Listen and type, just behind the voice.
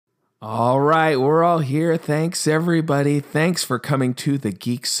All right, we're all here. Thanks, everybody. Thanks for coming to the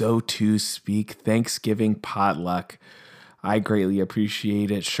Geek So To Speak Thanksgiving Potluck. I greatly appreciate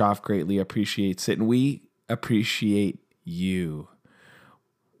it. Shoff greatly appreciates it. And we appreciate you.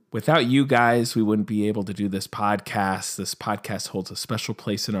 Without you guys, we wouldn't be able to do this podcast. This podcast holds a special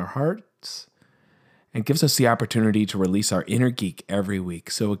place in our hearts and gives us the opportunity to release our inner geek every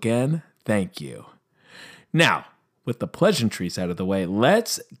week. So again, thank you. Now, with the pleasantries out of the way,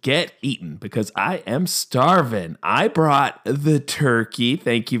 let's get eating because I am starving. I brought the turkey.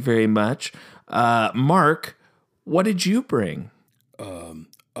 Thank you very much. Mark, what did you bring?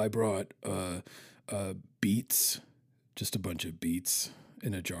 I brought beets, just a bunch of beets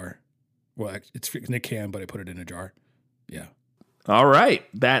in a jar. Well, it's in a can, but I put it in a jar. Yeah. All right.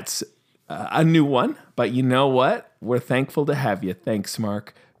 That's a new one, but you know what? We're thankful to have you. Thanks,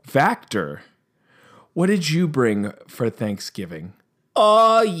 Mark. Vactor, what did you bring for Thanksgiving?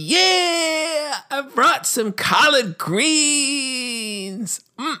 Oh, yeah! I brought some collard greens.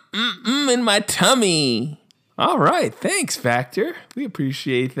 In my tummy. All right. Thanks, Vactor. We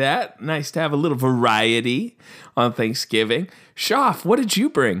appreciate that. Nice to have a little variety on Thanksgiving. Shoff, what did you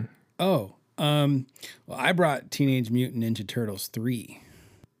bring? Oh, well, I brought Teenage Mutant Ninja Turtles 3.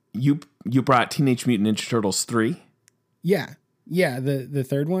 You brought Teenage Mutant Ninja Turtles 3? Yeah, the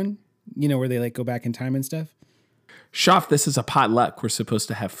third one. You know, where they like go back in time and stuff. Shoff, this is a potluck. We're supposed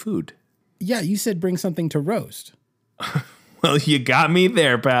to have food. Yeah, you said bring something to roast. Well, you got me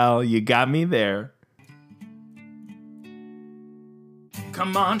there, pal. You got me there.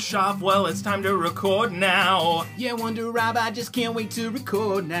 Come on, Shoff. Well, it's time to record now. Yeah, Wonder Rob, I just can't wait to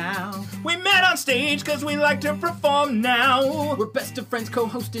record now. We met on stage because we like to perform now. We're best of friends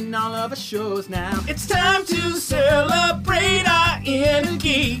co-hosting all of our shows now. It's time to celebrate our inner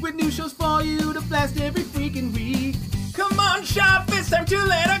geek. With new shows for you to blast every freaking week. Come on, Shoff, it's time to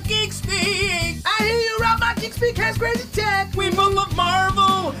let our geeks speak. I hear you, Rob, my geek speak has crazy tech. We both love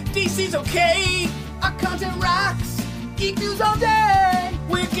Marvel, DC's okay. Our content rocks, geek news all day.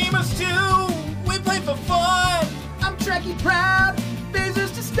 We're gamers too, we play for fun. I'm Trekkie proud,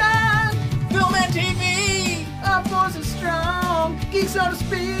 phasers to stand. Film and TV, our force is strong. Geek so to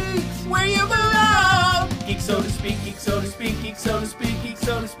speak, where you belong. Geek so to speak, geek so to speak, geek so to speak, geek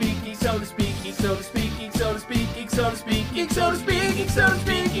so to speak, geek so to speak, geek so to speak, geek so to speak, geek so to speak, geek so to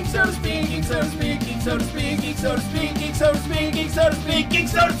speak, geek so to speak, geek so to speak, geek so to speak, geek so to speak, geek so to speak, geek so to speak, geek so to speak, geek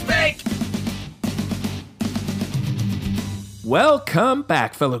so to speak. Welcome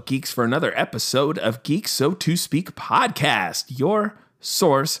back, fellow geeks, for another episode of Geek So To Speak podcast, your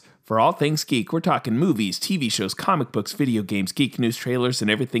source for all things geek. We're talking movies, TV shows, comic books, video games, geek news, trailers, and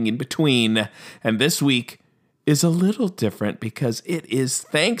everything in between. And this week is a little different because it is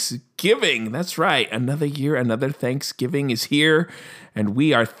Thanksgiving. That's right. Another year, another Thanksgiving is here. And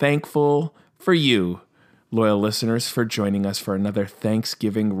we are thankful for you, loyal listeners, for joining us for another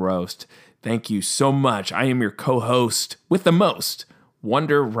Thanksgiving roast. Thank you so much. I am your co-host with the most,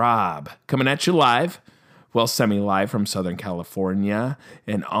 Wonder Rob, coming at you live, well, semi-live from Southern California.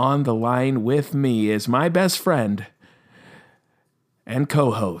 And on the line with me is my best friend and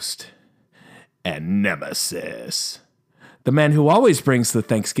co-host and nemesis, the man who always brings the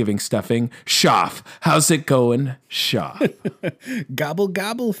Thanksgiving stuffing, Shoff. How's it going, Shoff? Gobble,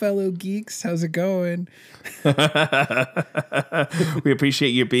 gobble, fellow geeks. How's it going? We appreciate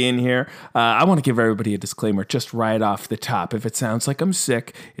you being here. I want to give everybody a disclaimer just right off the top. If it sounds like I'm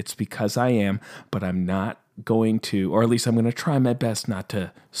sick, it's because I am, but I'm not going to, or at least I'm going to try my best not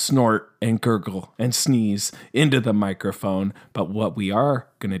to snort and gurgle and sneeze into the microphone. But what we are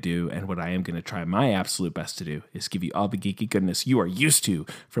going to do, and what I am going to try my absolute best to do, is give you all the geeky goodness you are used to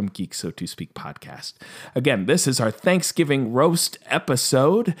from Geek So To Speak podcast. Again, this is our Thanksgiving roast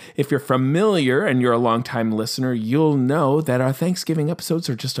episode. If you're familiar and you're a longtime listener, you'll know that our Thanksgiving episodes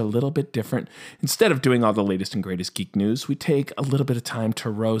are just a little bit different. Instead of doing all the latest and greatest geek news, we take a little bit of time to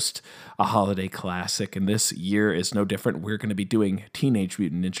roast a holiday classic, and this year is no different. We're going to be doing Teenage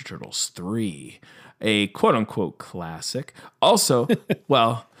Mutant Ninja Turtles 3, a quote-unquote classic. Also,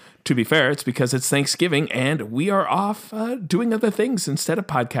 well, to be fair, it's because it's Thanksgiving and we are off doing other things instead of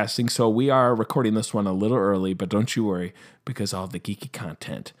podcasting, so we are recording this one a little early, but don't you worry, because all the geeky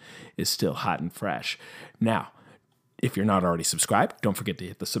content is still hot and fresh. Now, if you're not already subscribed, don't forget to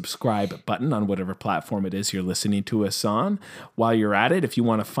hit the subscribe button on whatever platform it is you're listening to us on. While you're at it, if you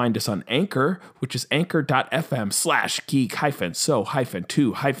want to find us on Anchor, which is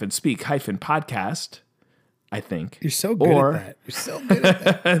anchor.fm/geek-so-to-speak-podcast, I think. You're so good at that. You're so good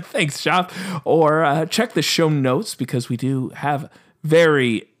at that. Thanks, Shoff. Or check the show notes, because we do have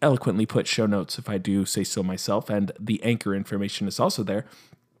very eloquently put show notes, if I do say so myself, and the Anchor information is also there.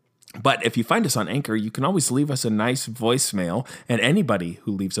 But if you find us on Anchor, you can always leave us a nice voicemail, and anybody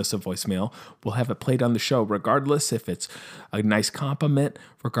who leaves us a voicemail will have it played on the show, regardless if it's a nice compliment,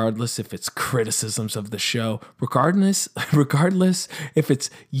 regardless if it's criticisms of the show, regardless if it's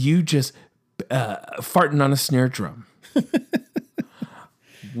you just farting on a snare drum.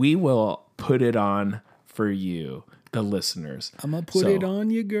 We will put it on for you, the listeners. I'm going to put it on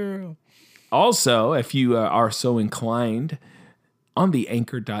you, girl. Also, if you are so inclined, on the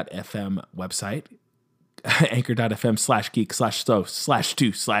anchor.fm website,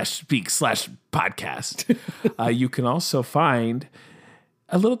 anchor.fm/geek/2/speak/podcast, you can also find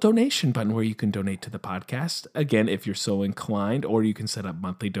a little donation button where you can donate to the podcast. Again, if you're so inclined, or you can set up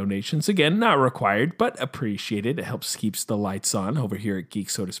monthly donations. Again, not required, but appreciated. It helps keeps the lights on over here at Geek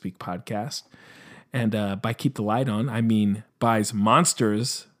So to Speak podcast. And by keep the light on, I mean buys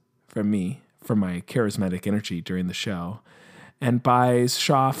monsters from me for my charismatic energy during the show. And buys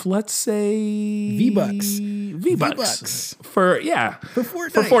Schaff, let's say V-Bucks for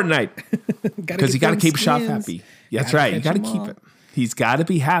Fortnite. Because you got to keep Schaff happy. That's right. You got to keep it. He's got to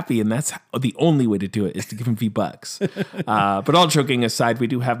be happy, and that's the only way to do it is to give him V-Bucks. But all joking aside, we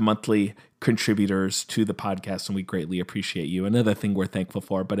do have monthly contributors to the podcast, and we greatly appreciate you. Another thing we're thankful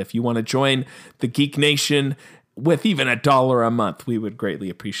for. But if you want to join the Geek Nation with even $1 a month, we would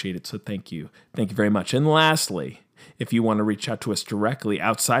greatly appreciate it. So thank you. Thank you very much. And lastly, if you want to reach out to us directly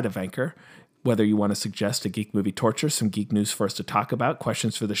outside of Anchor, whether you want to suggest a geek movie torture, some geek news for us to talk about,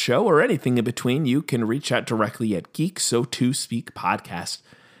 questions for the show, or anything in between, you can reach out directly at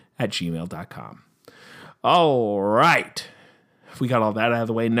geekso2speakpodcast@gmail.com. All right. We got all that out of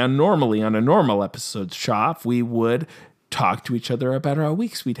the way. Now, normally on a normal episode, Shop, we would talk to each other about our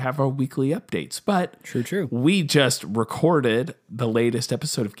weeks. We'd have our weekly updates. But True. We just recorded the latest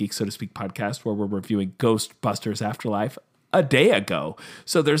episode of Geek So to Speak podcast where we're reviewing Ghostbusters Afterlife a day ago.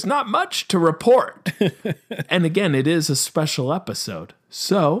 So there's not much to report. And again, it is a special episode.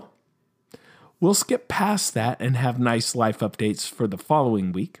 So we'll skip past that and have nice life updates for the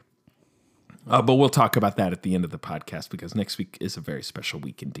following week. But we'll talk about that at the end of the podcast because next week is a very special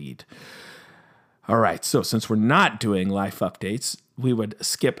week indeed. All right, so since we're not doing life updates, we would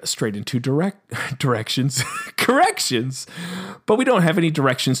skip straight into corrections. But we don't have any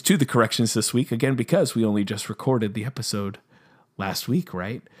directions to the corrections this week, again, because we only just recorded the episode last week,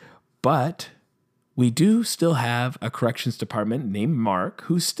 right? But we do still have a corrections department named Mark,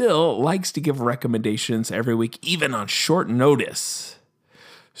 who still likes to give recommendations every week, even on short notice.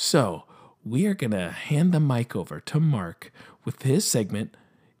 So we are going to hand the mic over to Mark with his segment,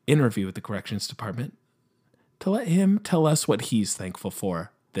 Interview with the Corrections Department, to let him tell us what he's thankful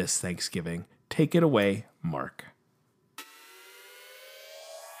for this Thanksgiving. Take it away, Mark.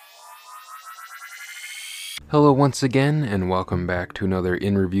 Hello once again, and welcome back to another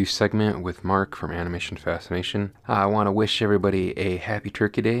in-review segment with Mark from Animation Fascination. I want to wish everybody a happy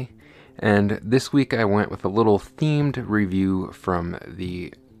Turkey Day, and this week I went with a little themed review from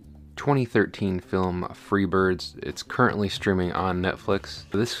the 2013 film Freebirds. It's currently streaming on Netflix.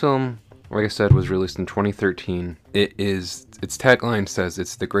 This film, like I said, was released in 2013. Its tagline says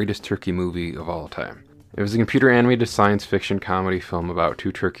it's the greatest turkey movie of all time. It was a computer-animated science fiction comedy film about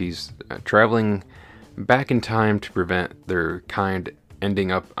two turkeys traveling back in time to prevent their kind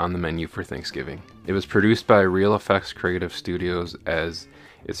ending up on the menu for Thanksgiving. It was produced by Real Effects Creative Studios as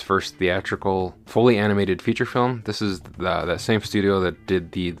its first theatrical, fully animated feature film. This is that same studio that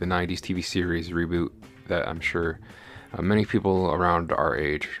did the 90s TV series reboot that I'm sure many people around our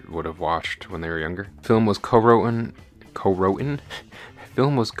age would have watched when they were younger. Film was co-written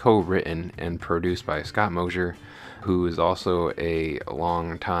and produced by Scott Mosier, who is a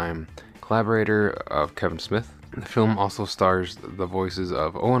long-time collaborator of Kevin Smith. The film also stars the voices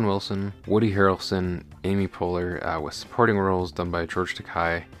of Owen Wilson, Woody Harrelson, Amy Poehler, with supporting roles done by George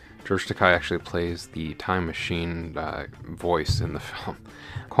Takei. George Takei actually plays the time machine voice in the film.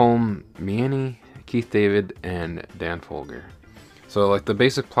 Colm Meaney, Keith David, and Dan Folger. So, the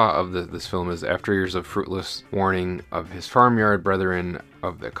basic plot of this film is after years of fruitless warning of his farmyard brethren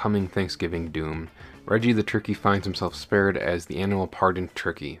of the coming Thanksgiving doom, Reggie the turkey finds himself spared as the annual pardoned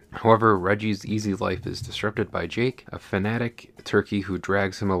turkey. However, Reggie's easy life is disrupted by Jake, a fanatic turkey who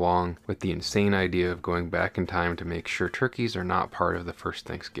drags him along with the insane idea of going back in time to make sure turkeys are not part of the first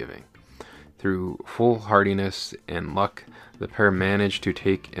Thanksgiving. Through foolhardiness and luck, the pair manage to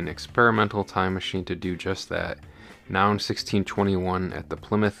take an experimental time machine to do just that. Now in 1621 at the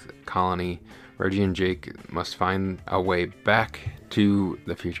Plymouth colony, Reggie and Jake must find a way back to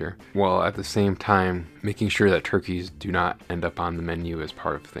the future, while at the same time making sure that turkeys do not end up on the menu as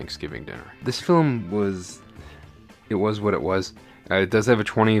part of Thanksgiving dinner. This film was what it was. It does have a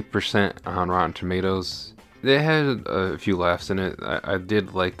 20% on Rotten Tomatoes. It had a few laughs in it. I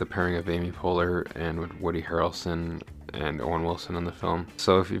did like the pairing of Amy Poehler and with Woody Harrelson and Owen Wilson in the film.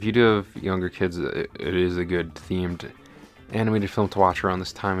 So if you do have younger kids, it is a good themed animated film to watch around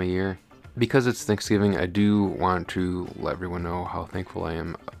this time of year. Because it's Thanksgiving, I do want to let everyone know how thankful I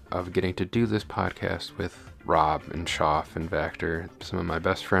am of getting to do this podcast with Rob and Schaff and Vactor, some of my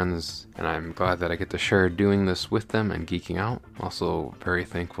best friends, and I'm glad that I get to share doing this with them and geeking out. Also very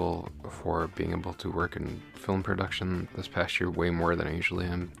thankful for being able to work in film production this past year way more than I usually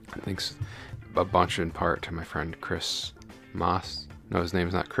am. Thanks a bunch in part to my friend Chris Moss. No, his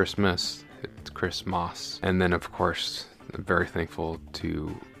name's not Christmas, it's Chris Moss. And then of course, I'm very thankful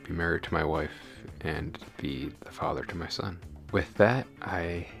to be married to my wife and be the father to my son. With that,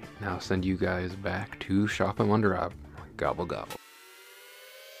 I now send you guys back to Shop and Wonder Rob. Gobble gobble.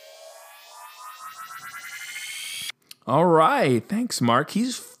 All right. Thanks, Mark.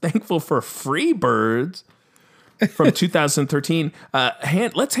 He's thankful for Free Birds from 2013.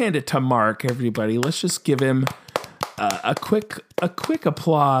 Let's hand it to Mark, everybody. Let's just give him a quick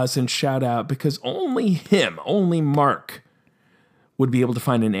applause and shout out, because only Mark would be able to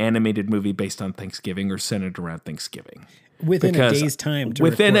find an animated movie based on Thanksgiving or centered around Thanksgiving. Within a day's time.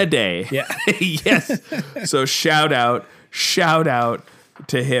 Within a day. Yeah. Yes. So shout out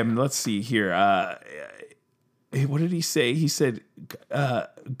to him. Let's see here. What did he say? He said,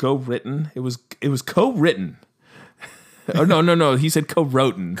 go written. It was co-written. Oh, no. He said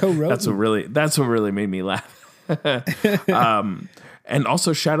co-wrote. Co-wrote. That's what really made me laugh. And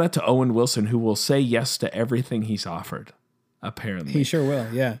also shout out to Owen Wilson, who will say yes to everything he's offered. Apparently. He sure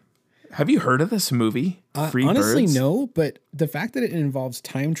will. Yeah. Have you heard of this movie? Free honestly, Birds? no, but the fact that it involves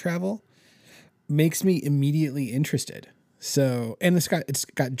time travel makes me immediately interested. So, and it's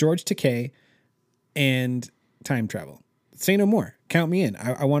got George Takei and time travel. Say no more. Count me in.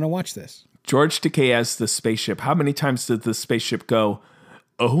 I want to watch this. George Takei as the spaceship. How many times did the spaceship go,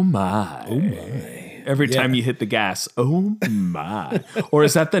 oh my? Oh my. Every time you hit the gas, oh my. Or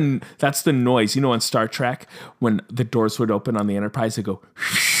is that's the noise, on Star Trek when the doors would open on the Enterprise, they go,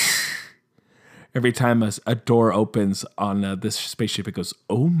 every time a door opens on this spaceship, it goes,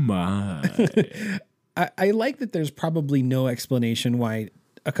 oh my. I like that there's probably no explanation why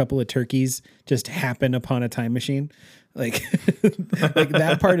a couple of turkeys just happen upon a time machine. Like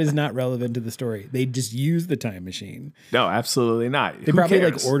that part is not relevant to the story. They just use the time machine. No, absolutely not. They probably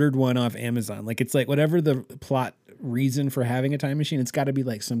ordered one off Amazon. Like it's like whatever the plot reason for having a time machine, it's got to be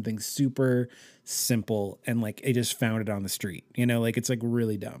like something super simple and like they just found it on the street. Like it's like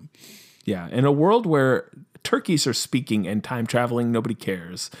really dumb. Yeah, in a world where turkeys are speaking and time traveling, nobody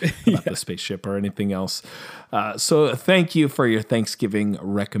cares about the spaceship or anything else. So thank you for your Thanksgiving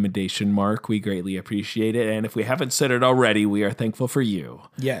recommendation, Mark. We greatly appreciate it. And if we haven't said it already, we are thankful for you.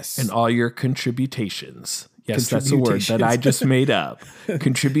 Yes. And all your contributations. Yes, that's a word that I just made up.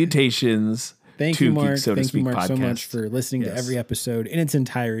 Contributations. Thank you, Mark. Geek, so Thank you, Mark, podcast. so much for listening to every episode in its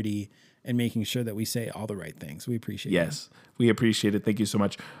entirety and making sure that we say all the right things. We appreciate it. Yes, we appreciate it. Thank you so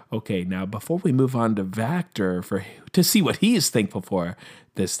much. Okay, now before we move on to Vactor to see what he is thankful for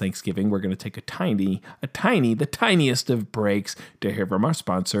this Thanksgiving, we're going to take the tiniest of breaks to hear from our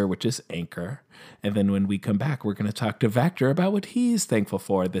sponsor, which is Anchor. And then when we come back, we're going to talk to Vactor about what he's thankful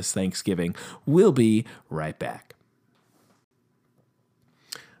for this Thanksgiving. We'll be right back.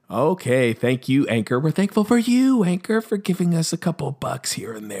 Okay, thank you, Anchor. We're thankful for you, Anchor, for giving us a couple bucks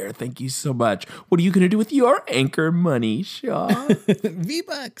here and there. Thank you so much. What are you going to do with your Anchor money, Shaw?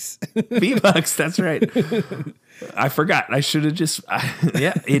 V-Bucks. V-Bucks, that's right. I forgot. I should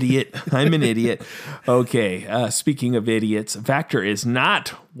have idiot. I'm an idiot. Okay, speaking of idiots, Vactor is not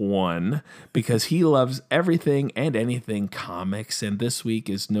one because he loves everything and anything comics, and this week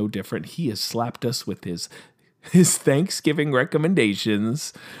is no different. He has slapped us with his Thanksgiving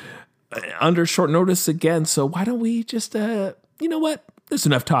recommendations under short notice again. So why don't we just, you know what? There's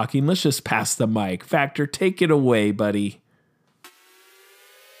enough talking. Let's just pass the mic. Vactor, take it away, buddy.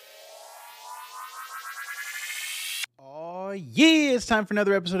 Oh, yeah. It's time for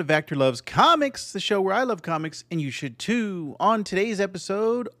another episode of Vactor Loves Comics, the show where I love comics, and you should too. On today's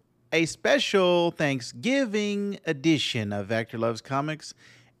episode, a special Thanksgiving edition of Vactor Loves Comics.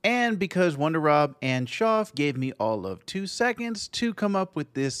 And because Wonder Rob and Schaff gave me all of 2 seconds to come up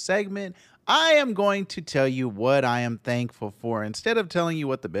with this segment, I am going to tell you what I am thankful for. Instead of telling you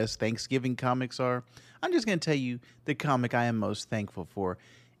what the best Thanksgiving comics are, I'm just going to tell you the comic I am most thankful for.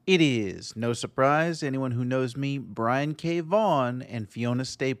 It is, no surprise, anyone who knows me, Brian K. Vaughan and Fiona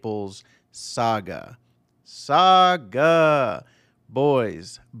Staples' Saga. Saga!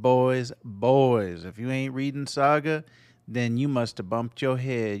 Boys. If you ain't reading Saga, then you must have bumped your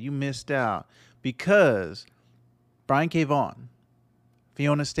head. You missed out. Because Brian K. Vaughan,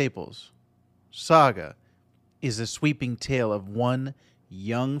 Fiona Staples, Saga is a sweeping tale of one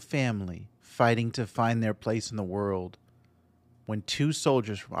young family fighting to find their place in the world. When two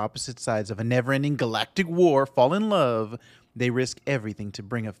soldiers from opposite sides of a never-ending galactic war fall in love, they risk everything to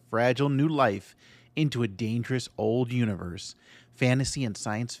bring a fragile new life into a dangerous old universe. Fantasy and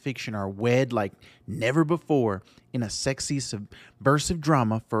science fiction are wed like never before in a sexy, subversive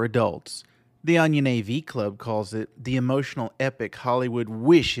drama for adults. The Onion AV Club calls it the emotional epic Hollywood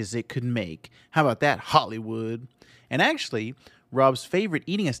wishes it could make. How about that, Hollywood? And actually, Rob's favorite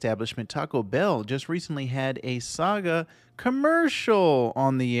eating establishment, Taco Bell, just recently had a Saga commercial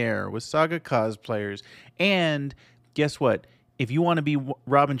on the air with Saga cosplayers. And guess what? If you want to be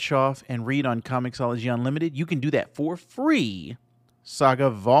Robin Schaff and read on Comixology Unlimited, you can do that for free. Saga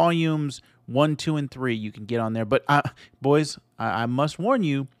Volumes 1, 2, and 3 you can get on there. But boys, I must warn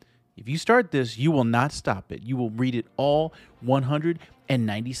you, if you start this, you will not stop it. You will read it all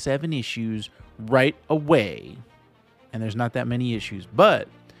 197 issues right away. And there's not that many issues, but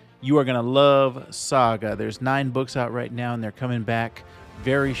you are going to love Saga. There's 9 books out right now, and they're coming back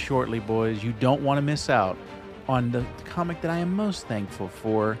very shortly, boys. You don't want to miss out on the comic that I am most thankful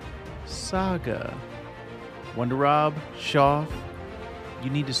for, Saga. Wonder Rob, Shaw, you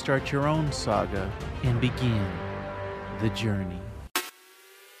need to start your own saga and begin the journey.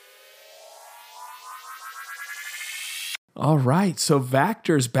 All right, so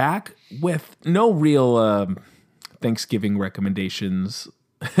Vactor's back with no real Thanksgiving recommendations,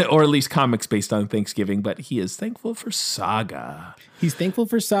 or at least comics based on Thanksgiving, but he is thankful for Saga. He's thankful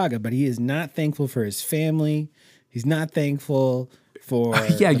for Saga, but he is not thankful for his family. He's not thankful for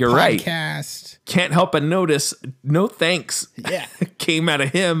yeah, the you're podcast. Right. Can't help but notice no thanks came out of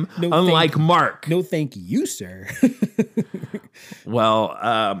him, unlike Mark. No thank you, sir.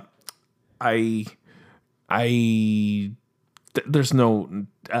 Well, there's no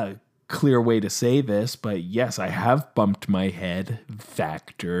clear way to say this, but yes, I have bumped my head,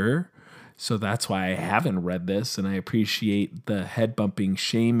 Vactor. So that's why I haven't read this, and I appreciate the head bumping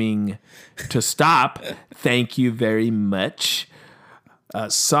shaming to stop. Thank you very much.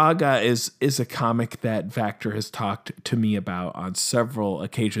 Saga is a comic that Vactor has talked to me about on several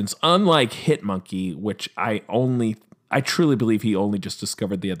occasions, unlike Hitmonkey, which I truly believe he only just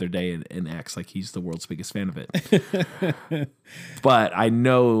discovered the other day and acts like he's the world's biggest fan of it. But I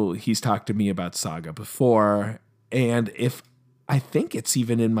know he's talked to me about Saga before, and I think it's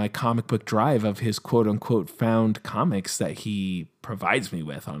even in my comic book drive of his quote unquote found comics that he provides me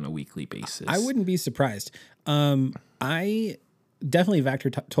with on a weekly basis. I wouldn't be surprised. I definitely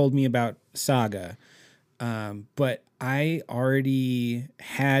Vactor told me about Saga, but I already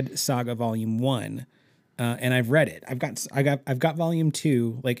had Saga Volume 1. And I've read it. I've got Volume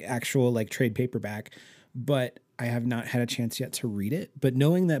 2, like actual like trade paperback, but I have not had a chance yet to read it. But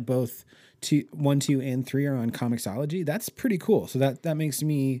knowing that both 1, 2, and 3 are on Comixology, that's pretty cool. So that makes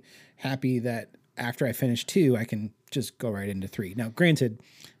me happy that after I finish 2, I can just go right into 3. Now, granted,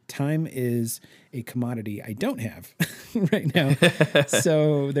 time is a commodity I don't have right now,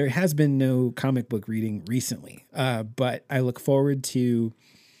 so there has been no comic book reading recently. But I look forward to.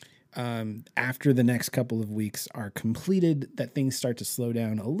 After the next couple of weeks are completed, that things start to slow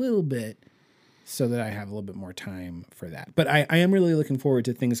down a little bit so that I have a little bit more time for that. But I am really looking forward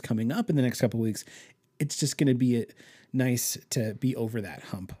to things coming up in the next couple of weeks. It's just going to be nice to be over that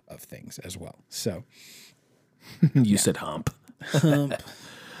hump of things as well. So you said hump.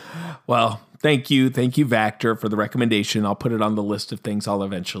 Well, thank you, Vactor, for the recommendation. I'll put it on the list of things I'll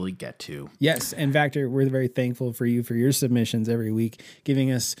eventually get to. Yes, and Vactor, we're very thankful for you for your submissions every week,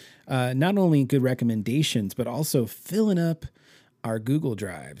 giving us not only good recommendations, but also filling up our Google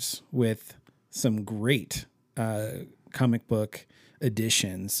Drives with some great comic book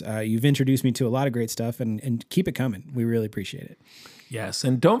editions. You've introduced me to a lot of great stuff, and keep it coming. We really appreciate it. Yes,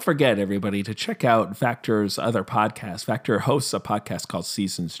 and don't forget, everybody, to check out Vactor's other podcast. Vactor hosts a podcast called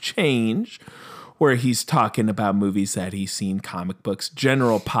Seasons Change, where he's talking about movies that he's seen, comic books,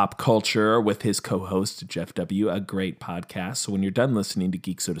 general pop culture with his co-host, Jeff W., a great podcast. So when you're done listening to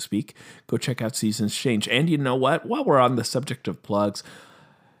Geek, so to speak, go check out Seasons Change. And you know what? While we're on the subject of plugs,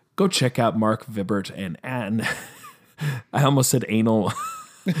 go check out Mark Vibert and Anne. I almost said anal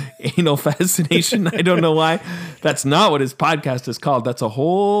fascination. I don't know why. That's not what his podcast is called. That's a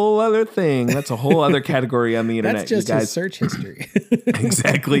whole other thing. That's a whole other category on the internet. That's just you guys. His search history.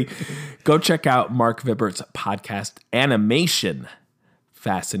 Exactly. Go check out Mark Vibert's podcast, Animation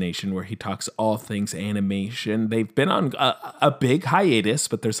Fascination, where he talks all things animation. They've been on a big hiatus,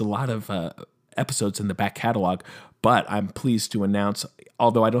 but there's a lot of episodes in the back catalog. But I'm pleased to announce,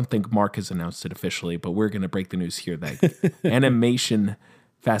 although I don't think Mark has announced it officially, but we're going to break the news here that Animation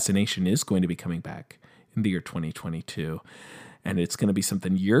Fascination is going to be coming back in the year 2022. And it's going to be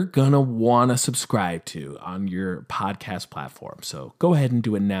something you're going to want to subscribe to on your podcast platform. So go ahead and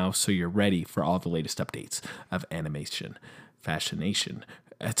do it now so you're ready for all the latest updates of Animation Fascination.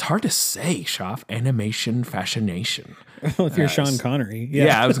 It's hard to say, Schaff. Animation Fascination. Well, if you're Sean Connery.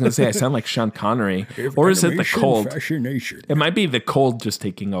 Yeah, I was going to say I sound like Sean Connery. Or is it the cold? Fascination. It might be the cold just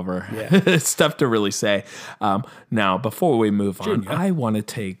taking over. Yeah. It's tough to really say. Now, before we move on, I want to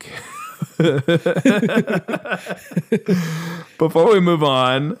take... Before we move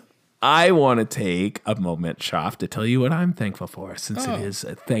on, I want to take a moment, Schaff, to tell you what I'm thankful for, since it is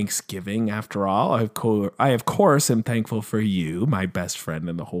Thanksgiving after all. I, of course, am thankful for you, my best friend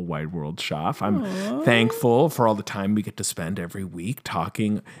in the whole wide world, Schaff. I'm thankful for all the time we get to spend every week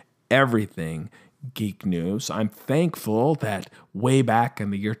talking everything geek news. I'm thankful that way back in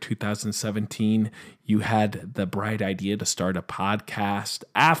the year 2017, you had the bright idea to start a podcast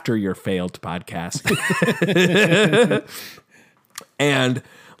after your failed podcast. And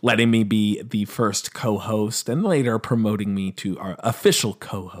letting me be the first co-host and later promoting me to our official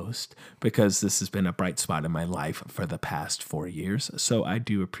co-host, because this has been a bright spot in my life for the past 4 years. So I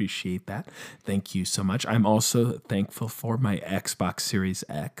do appreciate that. Thank you so much. I'm also thankful for my Xbox Series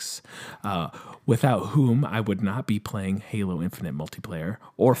X, without whom I would not be playing Halo Infinite multiplayer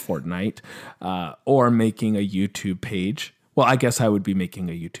or Fortnite, or making a YouTube page. Well, I guess I would be making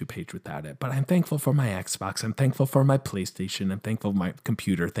a YouTube page without it, but I'm thankful for my Xbox. I'm thankful for my PlayStation. I'm thankful for my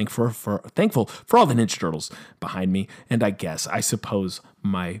computer. Thankful for all the Ninja Turtles behind me. And I suppose,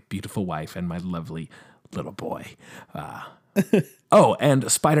 my beautiful wife and my lovely little boy. And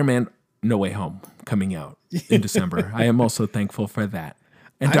Spider-Man No Way Home coming out in December. I am also thankful for that.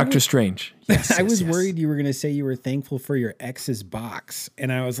 And Doctor Strange. Yes, I was worried you were going to say you were thankful for your ex's box.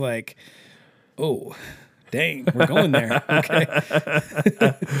 And I was like, oh... Dang, we're going there. Okay.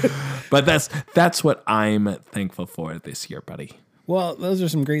 But that's what I'm thankful for this year, buddy. Well, those are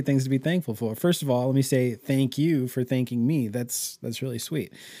some great things to be thankful for. First of all, let me say thank you for thanking me. That's really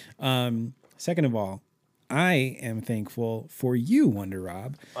sweet. Second of all, I am thankful for you, Wonder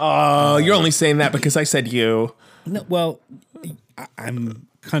Rob. Oh, you're only saying that because I said you. No, well, I'm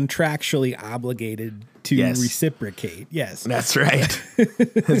contractually obligated to reciprocate. Yes, that's right.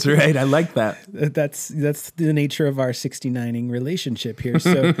 That's right. I like that. That's the nature of our 69ing relationship here.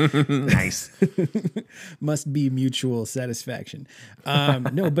 So nice. Must be mutual satisfaction.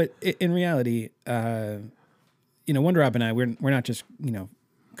 No, but in reality, Wonder Rob and I, we're not just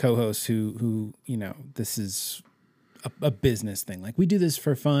co-hosts who this is a business thing. Like, we do this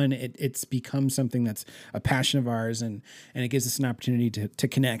for fun. It's become something that's a passion of ours, and it gives us an opportunity to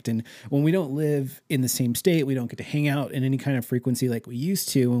connect. And when we don't live in the same state, we don't get to hang out in any kind of frequency like we used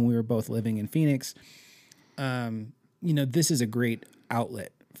to when we were both living in Phoenix. This is a great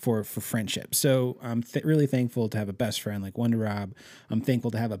outlet for friendship. So I'm really thankful to have a best friend like Wonder Rob. I'm thankful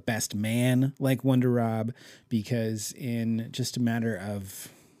to have a best man like Wonder Rob, because in just a matter of,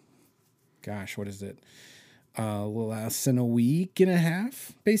 what is it? Less than a week and a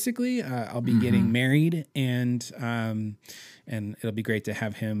half, basically, I'll be getting married, and it'll be great to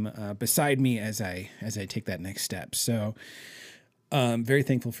have him beside me as I take that next step. So, very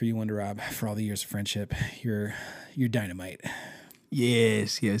thankful for you, Wonder Rob, for all the years of friendship. You're dynamite.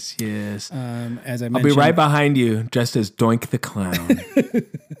 Yes. As I mentioned, I'll be right behind you, just as Doink the Clown.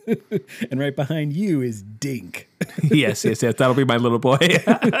 And right behind you is Dink. Yes. That'll be my little boy.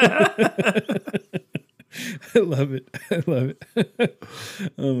 I love it.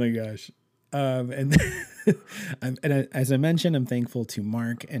 Oh my gosh. And as I mentioned, I'm thankful to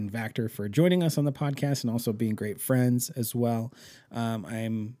Mark and Vactor for joining us on the podcast and also being great friends as well.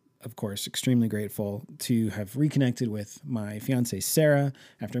 I'm, of course, extremely grateful to have reconnected with my fiancée, Sarah,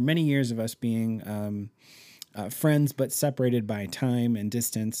 after many years of us being friends, but separated by time and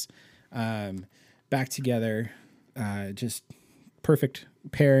distance, back together, just perfect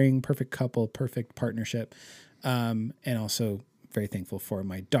pairing, perfect couple, perfect partnership. And also very thankful for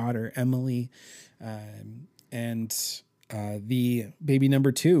my daughter, Emily, and the baby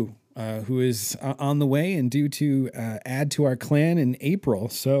number 2, who is on the way and due to add to our clan in April.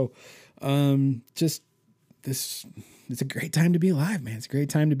 So it's a great time to be alive, man. It's a great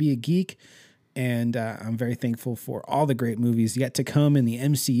time to be a geek. And I'm very thankful for all the great movies yet to come in the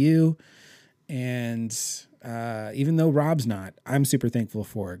MCU. And even though Rob's not, I'm super thankful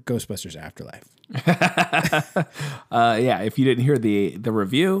for Ghostbusters Afterlife. If you didn't hear the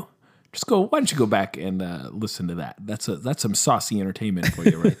review, why don't you go back and listen to that? That's some saucy entertainment for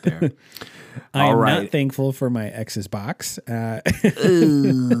you right there. I'm right. not thankful for my ex's box. But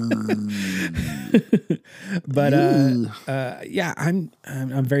yeah,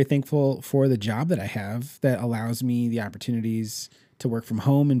 I'm very thankful for the job that I have that allows me the opportunities to work from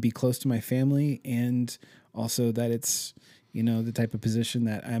home and be close to my family, and also that it's, you know, the type of position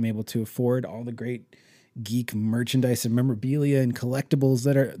that I'm able to afford all the great geek merchandise and memorabilia and collectibles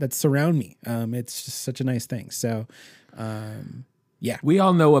that surround me. It's just such a nice thing. So, yeah. We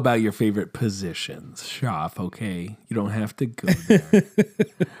all know about your favorite positions, Shoff, okay? You don't have to go there.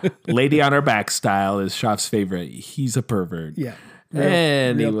 Lady on her back style is Shoff's favorite. He's a pervert. Yeah.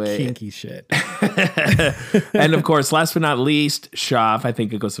 Anyway. Real kinky shit. And of course, last but not least, Shoff, I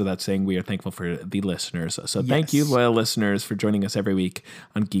think it goes without saying, we are thankful for the listeners. So thank you, loyal listeners, for joining us every week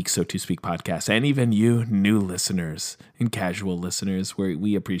on Geek So To Speak podcast. And even you new listeners and casual listeners,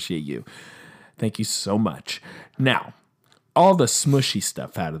 we appreciate you. Thank you so much. Now, all the smushy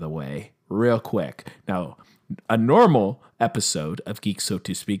stuff out of the way real quick. Now, a normal episode of Geek So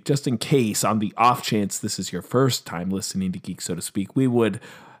To Speak, just in case, on the off chance this is your first time listening to Geek So To Speak, we would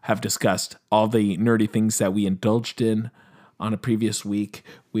have discussed all the nerdy things that we indulged in on a previous week.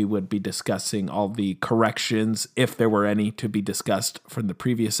 We would be discussing all the corrections, if there were any, to be discussed from the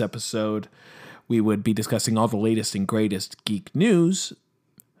previous episode. We would be discussing all the latest and greatest geek news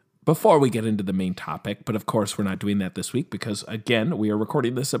before we get into the main topic. But of course, we're not doing that this week because, again, we are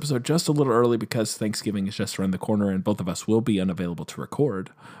recording this episode just a little early because Thanksgiving is just around the corner and both of us will be unavailable to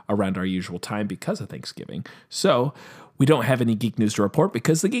record around our usual time because of Thanksgiving. So we don't have any geek news to report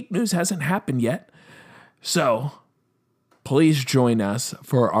because the geek news hasn't happened yet. So please join us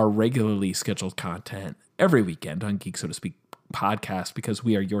for our regularly scheduled content every weekend on Geek So To Speak podcast, because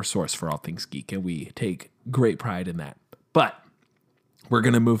we are your source for all things geek and we take great pride in that. But we're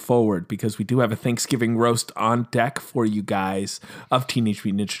going to move forward because we do have a Thanksgiving roast on deck for you guys of Teenage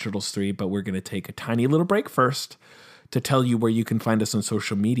Mutant Ninja Turtles 3, but we're going to take a tiny little break first to tell you where you can find us on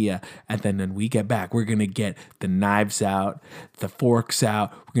social media. And then when we get back, we're going to get the knives out, the forks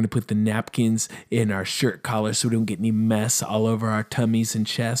out. We're going to put the napkins in our shirt collar so we don't get any mess all over our tummies and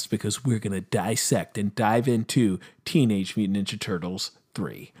chests, because we're going to dissect and dive into Teenage Mutant Ninja Turtles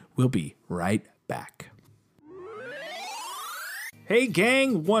 3. We'll be right back. Hey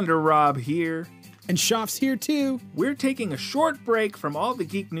gang, Wonder Rob here. And Shoff's here too. We're taking a short break from all the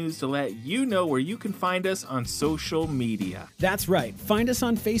geek news to let you know where you can find us on social media. That's right. Find us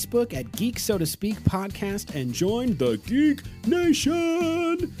on Facebook at Geek So To Speak Podcast and join the Geek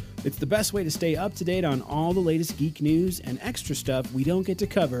Nation. It's the best way to stay up to date on all the latest geek news and extra stuff we don't get to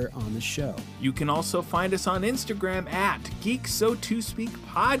cover on the show. You can also find us on Instagram at Geek So To Speak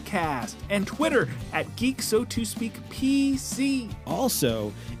Podcast and Twitter at Geek So To Speak PC.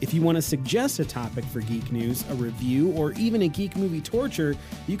 Also, if you want to suggest a topic for geek news, a review, or even a geek movie torture,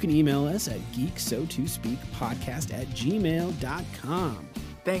 you can email us at geeksotospeakpodcast@gmail.com.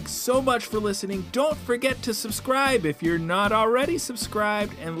 Thanks so much for listening. Don't forget to subscribe if you're not already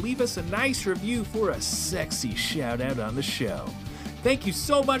subscribed, and leave us a nice review for a sexy shout out on the show. Thank you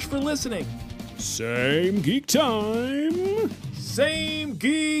so much for listening. Same geek time. Same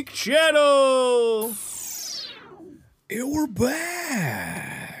geek channel. And we're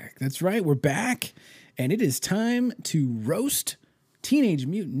back. That's right, we're back. And it is time to roast Teenage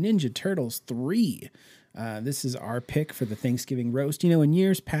Mutant Ninja Turtles 3. This is our pick for the Thanksgiving roast. You know, in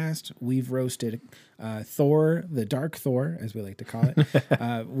years past, we've roasted Thor, the Dark Thor, as we like to call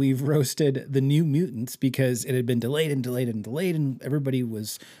it. We've roasted the New Mutants because it had been delayed, and everybody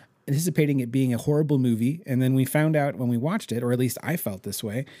was anticipating it being a horrible movie. And then we found out when we watched it, or at least I felt this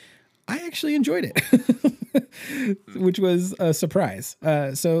way, I actually enjoyed it, which was a surprise.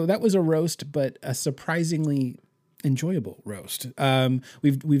 So that was a roast, but a surprisingly enjoyable roast.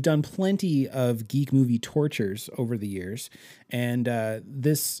 We've done plenty of geek movie tortures over the years, and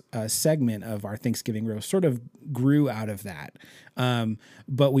this segment of our Thanksgiving roast sort of grew out of that.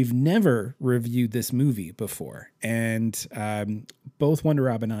 But we've never reviewed this movie before, and both Wonder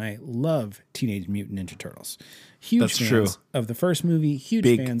Rob and I love Teenage Mutant Ninja Turtles. Huge fans of the first movie,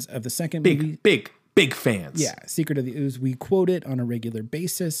 huge fans of the second movie. Big fans. Yeah, Secret of the Ooze. We quote it on a regular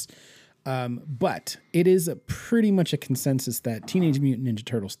basis. But it is pretty much a consensus that Teenage Mutant Ninja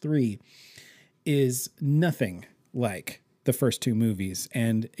Turtles 3 is nothing like the first two movies,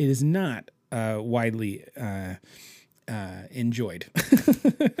 and it is not widely enjoyed.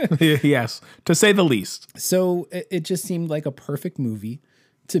 Yes, to say the least. So it just seemed like a perfect movie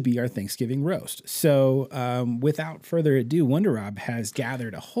to be our Thanksgiving roast. So without further ado, Wonder Rob has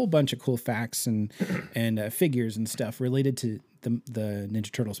gathered a whole bunch of cool facts and figures and stuff related to the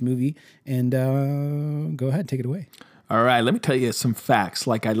Ninja Turtles movie. And go ahead, take it away. All right, let me tell you some facts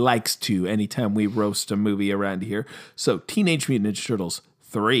like I likes to anytime we roast a movie around here. So Teenage Mutant Ninja Turtles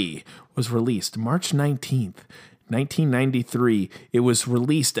 3 was released March 19th, 1993. It was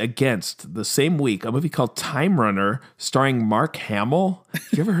released against the same week a movie called Time Runner starring Mark Hamill.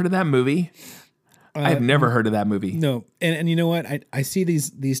 You ever heard of that movie? I've never heard of that movie. No. And you know what? I see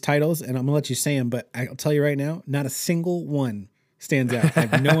these titles and I'm gonna let you say them, but I'll tell you right now, not a single one stands out. I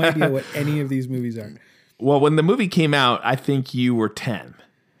have no idea what any of these movies are. Well, when the movie came out, I think you were 10,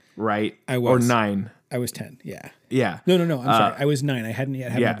 right? I was. Or 9. I was 10. Yeah. Yeah. No. I'm sorry. I was 9. I hadn't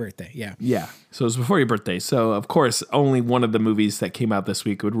yet had my birthday. Yeah. Yeah. So it was before your birthday. So, of course, only one of the movies that came out this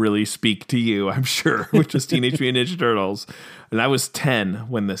week would really speak to you, I'm sure, which was Teenage Mutant Ninja Turtles. And I was 10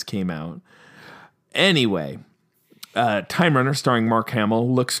 when this came out. Anyway, Time Runner starring Mark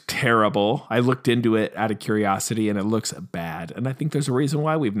Hamill looks terrible. I looked into it out of curiosity, and it looks bad. And I think there's a reason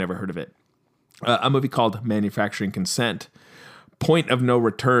why we've never heard of it. A movie called Manufacturing Consent, Point of No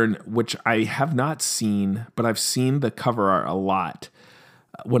Return, which I have not seen, but I've seen the cover art a lot.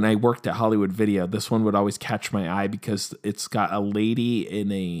 When I worked at Hollywood Video, this one would always catch my eye because it's got a lady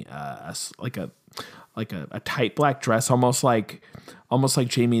in a tight black dress, almost like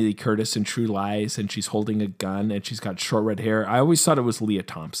Jamie Lee Curtis in True Lies, and she's holding a gun and she's got short red hair. I always thought it was Leah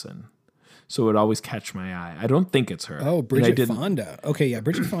Thompson. So it would always catch my eye. I don't think it's her. Oh, Bridget Fonda. Okay, yeah,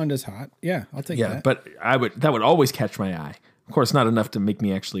 Bridget Fonda's hot. Yeah, I'll take that. Yeah, but that would always catch my eye. Of course, not enough to make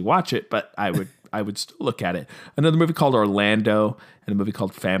me actually watch it, but I would still look at it. Another movie called Orlando and a movie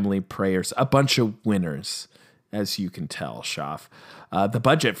called Family Prayers. A bunch of winners, as you can tell, Schaff. The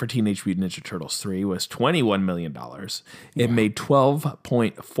budget for Teenage Mutant Ninja Turtles 3 was $21 million. It made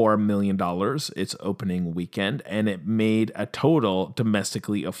 $12.4 million its opening weekend, and it made a total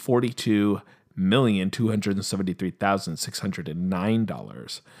domestically of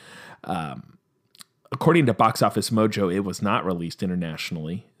 $42,273,609. According to Box Office Mojo, it was not released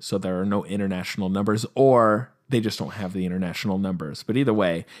internationally, so there are no international numbers, or they just don't have the international numbers. But either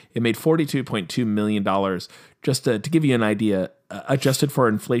way, it made $42.2 million. Just to give you an idea, adjusted for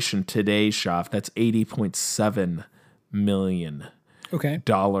inflation today, Schaff, that's $80.7 million. Okay.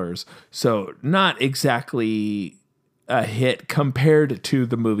 So not exactly a hit compared to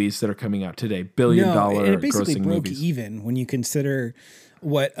the movies that are coming out today. Billion-dollar it basically grossing broke movies. even when you consider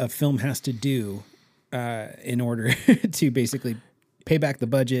what a film has to do in order to basically pay back the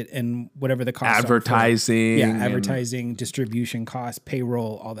budget and whatever the costs advertising. are. Advertising, distribution costs,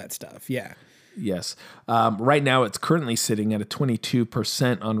 payroll, all that stuff. Yeah. Yes. Right now, it's currently sitting at a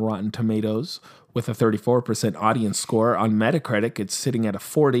 22% on Rotten Tomatoes with a 34% audience score. On Metacritic, it's sitting at a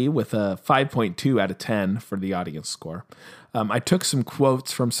 40 with a 5.2 out of 10 for the audience score. I took some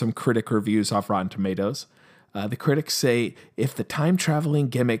quotes from some critic reviews off Rotten Tomatoes. The critics say, if the time-traveling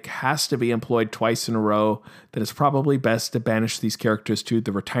gimmick has to be employed twice in a row, then it's probably best to banish these characters to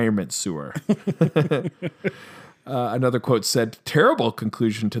the retirement sewer. Another quote said, terrible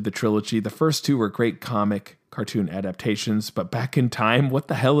conclusion to the trilogy. The first two were great cartoon adaptations, but back in time, what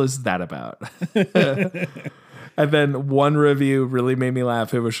the hell is that about? And then one review really made me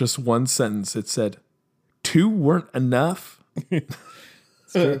laugh. It was just one sentence. It said, 2 weren't enough.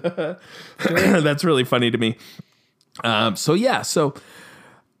 That's really funny to me. So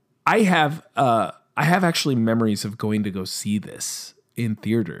I have actually memories of going to go see this in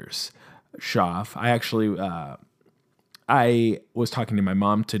theaters. Schaff. I was talking to my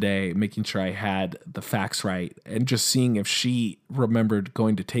mom today, making sure I had the facts right and just seeing if she remembered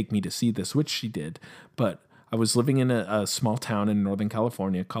going to take me to see this, which she did. But I was living in a small town in Northern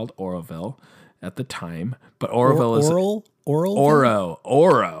California called Oroville at the time. But Oroville is Oro,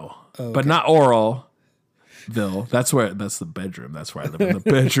 okay. But not Oralville. That's the bedroom. That's where I live, in the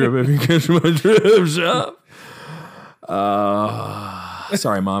bedroom. If you catch my drift, Shop.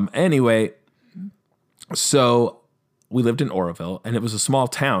 Sorry, Mom. Anyway, so we lived in Oroville, and it was a small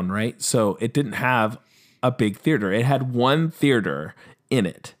town, right? So it didn't have a big theater. It had one theater in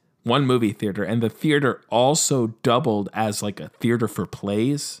it, one movie theater, and the theater also doubled as like a theater for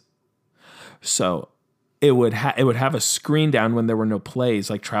plays. So it would have a screen down when there were no plays,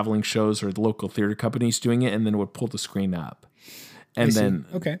 like traveling shows or the local theater companies doing it, and then it would pull the screen up and then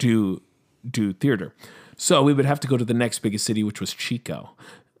do theater. So we would have to go to the next biggest city, which was Chico.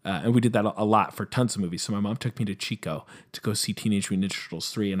 And we did that a lot for tons of movies. So my mom took me to Chico to go see Teenage Mutant Ninja Turtles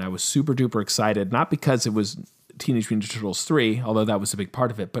 3, and I was super duper excited, not because it was Teenage Mutant Ninja Turtles 3, although that was a big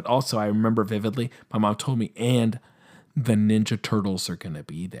part of it, but also I remember vividly, my mom told me, and the Ninja Turtles are going to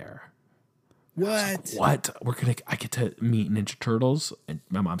be there. What? Like, what? I get to meet Ninja Turtles? And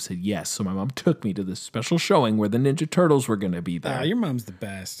my mom said yes. So my mom took me to this special showing where the Ninja Turtles were going to be there. Your mom's the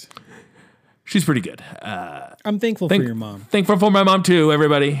best. She's pretty good. I'm thankful for your mom. Thankful for my mom too,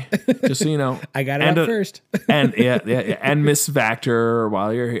 everybody. Just so you know. I got it out first. And yeah, and Miss Vactor,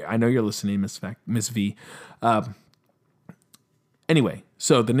 while you're here, I know you're listening, Miss V. Anyway,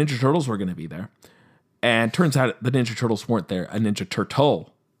 so the Ninja Turtles were going to be there, and turns out the Ninja Turtles weren't there. A Ninja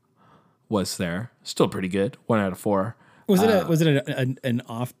Turtle was there. Still pretty good. 1 out of 4. Was it an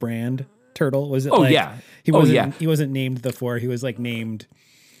off-brand turtle? Was it? Oh like, yeah. He wasn't named the 4. He was like named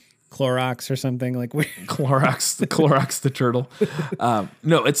Clorox or something like Clorox the turtle.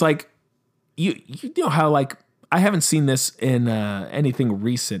 No, it's like you know how like I haven't seen this in anything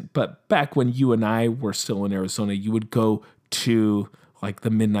recent, but back when you and I were still in Arizona, you would go to like the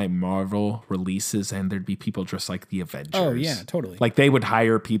Midnight Marvel releases, and there'd be people dressed like the Avengers. Oh yeah, totally. Like they would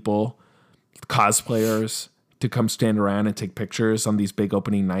hire people, cosplayers, to come stand around and take pictures on these big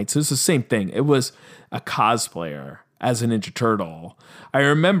opening nights. It's the same thing. It was a cosplayer as a Ninja Turtle. I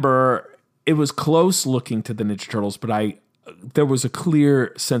remember it was close looking to the Ninja Turtles, but there was a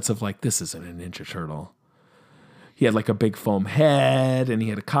clear sense of like, this isn't a Ninja Turtle. He had like a big foam head, and he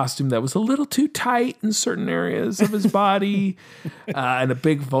had a costume that was a little too tight in certain areas of his body, and a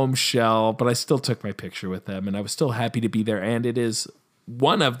big foam shell, but I still took my picture with him, and I was still happy to be there. And it is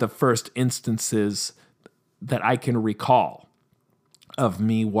one of the first instances that I can recall of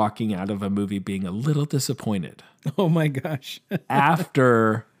me walking out of a movie being a little disappointed. Oh my gosh.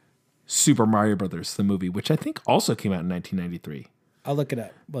 After Super Mario Brothers, the movie, which I think also came out in 1993. I'll look it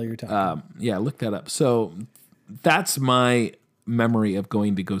up while you're talking. Yeah, look that up. So that's my memory of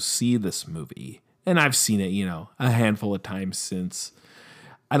going to go see this movie. And I've seen it, a handful of times since.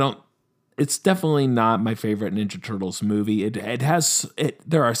 It's definitely not my favorite Ninja Turtles movie.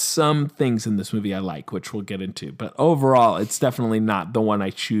 There are some things in this movie I like, which we'll get into, but overall, it's definitely not the one I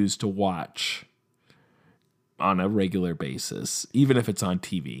choose to watch on a regular basis, even if it's on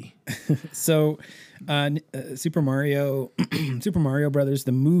TV. So, Super Mario Brothers,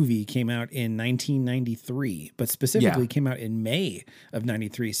 the movie, came out in 1993, but specifically came out in May of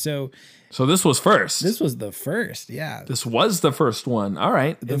 93. So this was first. This was the first, yeah. This was the first one. All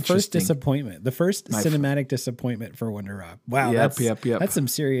right. The first disappointment. The first cinematic disappointment for Wonder Rock. Wow. Yep. That's some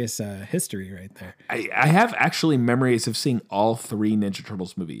serious history right there. I have actually memories of seeing all 3 Ninja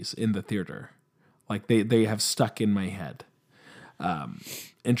Turtles movies in the theater. Like they have stuck in my head.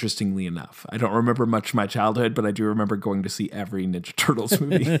 Interestingly enough, I don't remember much of my childhood, but I do remember going to see every Ninja Turtles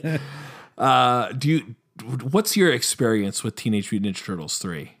movie. What's your experience with Teenage Mutant Ninja Turtles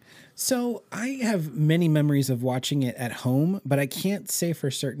 3? So I have many memories of watching it at home, but I can't say for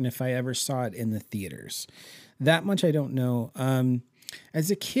certain if I ever saw it in the theaters. That much I don't know.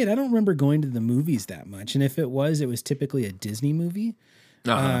 As a kid, I don't remember going to the movies that much, and if it was typically a Disney movie.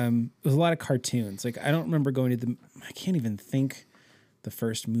 Uh-huh. It was a lot of cartoons. Like I don't remember going to I can't even think the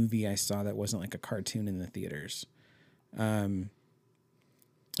first movie I saw that wasn't like a cartoon in the theaters. It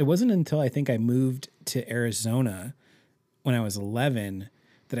wasn't until I think I moved to Arizona when I was 11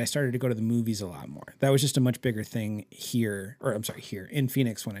 that I started to go to the movies a lot more. That was just a much bigger thing here in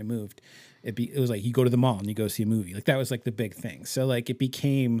Phoenix when I moved. It was like you go to the mall and you go see a movie. Like that was like the big thing. So like it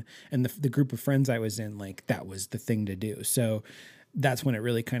became, and the group of friends I was in, like that was the thing to do. So that's when it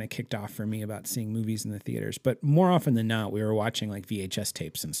really kind of kicked off for me about seeing movies in the theaters. But more often than not, we were watching like VHS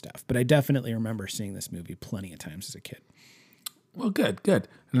tapes and stuff. But I definitely remember seeing this movie plenty of times as a kid. Well, good.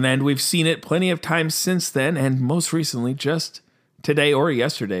 And then we've seen it plenty of times since then, and most recently just today or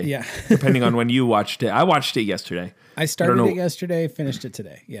yesterday. Yeah. Depending on when you watched it. I watched it yesterday. I started it yesterday, finished it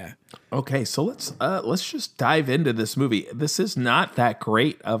today. Yeah. Okay, so let's just dive into this movie. This is not that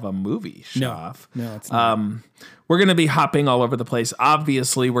great of a movie, Schaff. No, it's not. We're going to be hopping all over the place.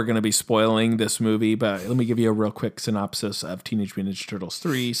 Obviously, we're going to be spoiling this movie, but let me give you a real quick synopsis of Teenage Mutant Ninja Turtles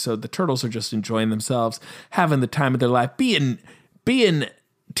 3. So the Turtles are just enjoying themselves, having the time of their life, being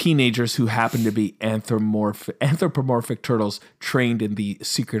teenagers who happen to be anthropomorphic turtles trained in the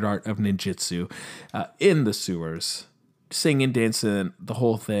secret art of ninjutsu in the sewers. Singing, dancing, the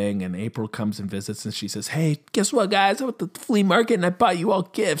whole thing, and April comes and visits, and she says, "Hey, guess what, guys? I'm at the flea market, and I bought you all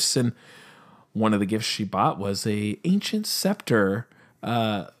gifts." And one of the gifts she bought was a ancient scepter,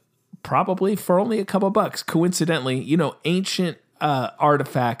 probably for only a couple bucks. Coincidentally, ancient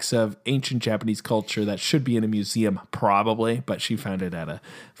artifacts of ancient Japanese culture that should be in a museum, probably, but she found it at a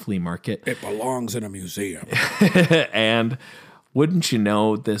flea market. It belongs in a museum. And wouldn't you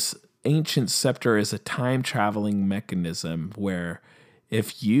know, this ancient scepter is a time-traveling mechanism where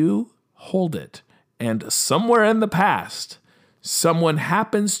if you hold it and somewhere in the past someone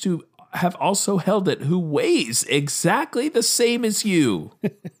happens to have also held it who weighs exactly the same as you,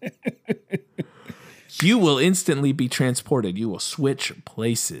 you will instantly be transported. You will switch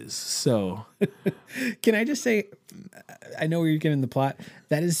places. So, Can I just say, I know where you're getting the plot.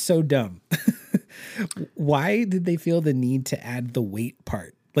 That is so dumb. Why did they feel the need to add the weight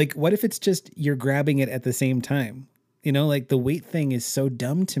part? Like, what if it's just you're grabbing it at the same time? You know, like the weight thing is so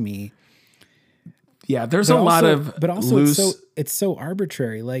dumb to me. yeah, there's a lot of but also loose. it's so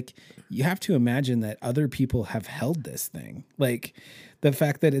arbitrary. Like, you have to imagine that other people have held this thing. Like, the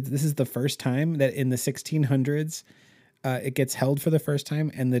fact that this is the first time that in the 1600s it gets held for the first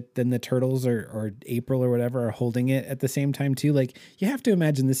time, and then the turtles or April or whatever are holding it at the same time too. Like, you have to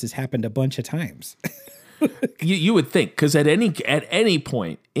imagine this has happened a bunch of times. You would think, because at any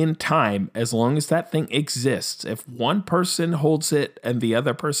point in time, as long as that thing exists, if one person holds it and the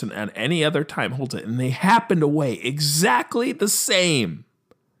other person at any other time holds it, and they happen to weigh exactly the same,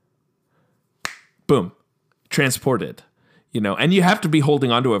 boom, transported. You know, and you have to be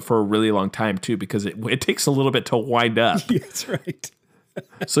holding onto it for a really long time too, because it takes a little bit to wind up. That's right.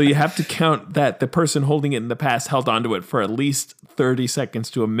 So you have to count that the person holding it in the past held onto it for at least 30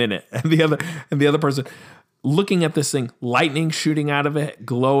 seconds to a minute, and the other person looking at this thing, lightning shooting out of it,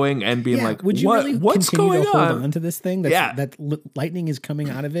 glowing, and being like, would you "What? really What's continue going to on?" hold on to this thing? That lightning is coming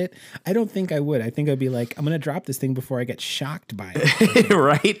out of it. I don't think I would. I think I'd be like, I'm going to drop this thing before I get shocked by it.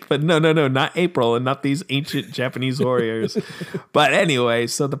 Right? But no, not April and not these ancient Japanese warriors. But anyway,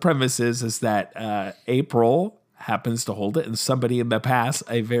 so the premise is that April happens to hold it, and somebody in the past,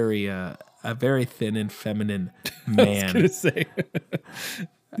 a very thin and feminine man. I was going to say.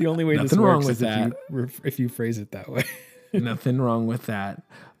 The only way this Nothing wrong works with is if you phrase it that way. Nothing wrong with that.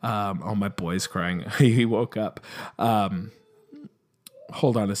 Oh, my boy's crying. He woke up.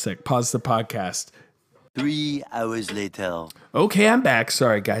 Hold on a sec. Pause the podcast. 3 hours later. Okay, I'm back.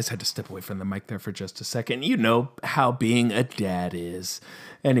 Sorry, guys. Had to step away from the mic there for just a second. You know how being a dad is.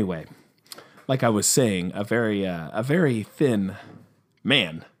 Anyway, like I was saying, a very thin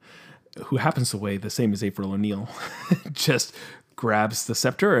man who happens to weigh the same as April O'Neil just grabs the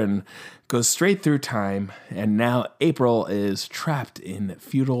scepter and goes straight through time. And now April is trapped in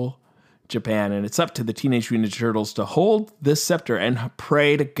feudal Japan, and it's up to the Teenage Mutant Ninja Turtles to hold this scepter and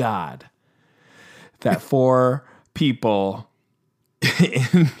pray to God that 4 people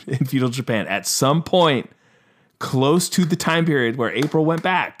in feudal Japan at some point close to the time period where April went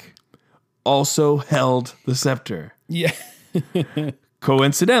back also held the scepter. Yeah.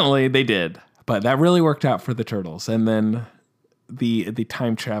 Coincidentally, they did, but that really worked out for the Turtles. And then the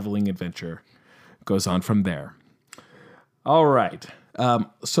time traveling adventure goes on from there. All right.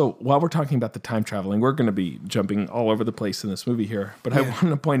 So while we're talking about the time traveling, we're going to be jumping all over the place in this movie here. But I want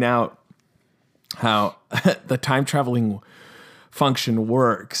to point out how the time traveling function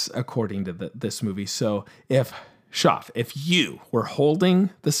works according to this movie. So if you were holding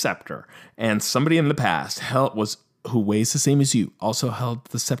the scepter and somebody in the past who weighs the same as you also held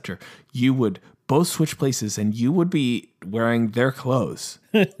the scepter, you would both switch places and you would be wearing their clothes.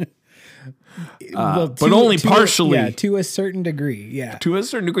 But only partially. To a certain degree. Yeah. To a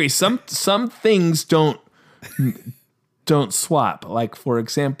certain degree. Some things don't swap. Like, for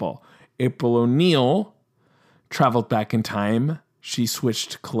example, April O'Neil traveled back in time. She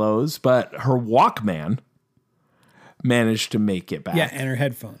switched clothes, but her Walkman managed to make it back. Yeah, and her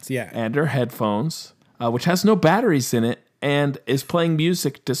headphones. Yeah. And her headphones, which has no batteries in it and is playing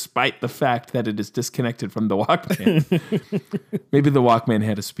music despite the fact that it is disconnected from the Walkman. Maybe the Walkman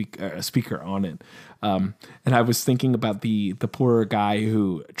had a speaker on it. And I was thinking about the poor guy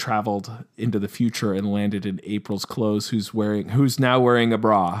who traveled into the future and landed in April's clothes, who's now wearing a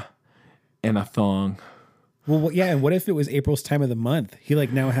bra and a thong. Well, yeah, and what if it was April's time of the month? He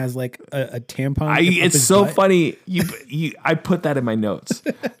now has a tampon. It's so funny. I put that in my notes.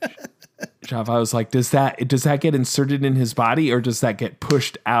 Jav, I was like, does that get inserted in his body or does that get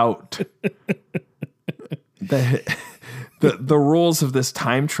pushed out? The rules of this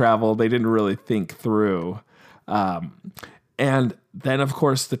time travel, they didn't really think through. And then, of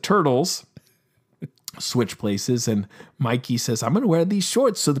course, the Turtles switch places, and Mikey says, I'm going to wear these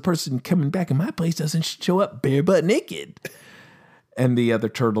shorts so the person coming back in my place doesn't show up bare butt naked. And the other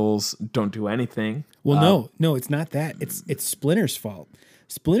Turtles don't do anything. Well, no, it's not that. It's Splinter's fault.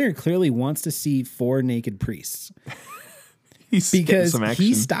 Splinter clearly wants to see 4 naked priests. Because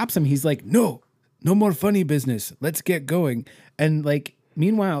he stops him. He's like, no more funny business. Let's get going. And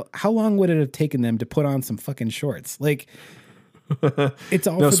meanwhile, how long would it have taken them to put on some fucking shorts? It's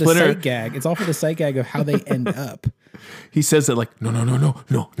all for the sight gag. It's all for the sight gag of how they end up. He says it no. No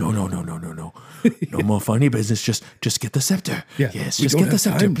more funny business. Just get the scepter. Yeah. Yes, just get the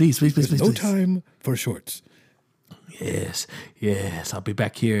scepter, please. No time for shorts. Yes, yes, I'll be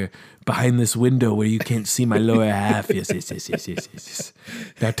back here behind this window where you can't see my lower half. Yes, yes, yes, yes, yes, yes.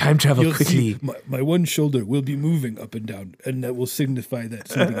 Now time travel You'll quickly. see my one shoulder will be moving up and down, and that will signify that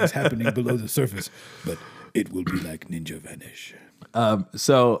something is happening below the surface. But it will be like Ninja Vanish.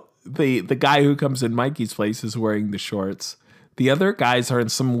 So the guy who comes in Mikey's place is wearing the shorts. The other guys are in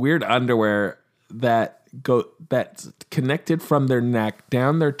some weird underwear that's connected from their neck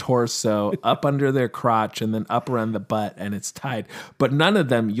down their torso, up under their crotch, and then up around the butt, and it's tied. But none of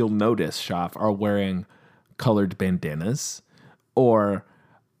them, you'll notice, Schaff, are wearing colored bandanas or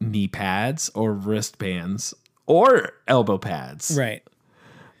knee pads or wristbands or elbow pads. Right.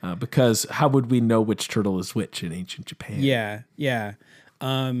 Because how would we know which turtle is which in ancient Japan? Yeah. Yeah.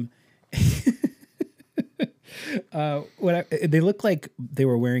 They look like they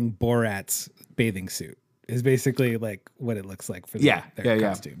were wearing Borat's bathing suit. Is basically like what it looks like for their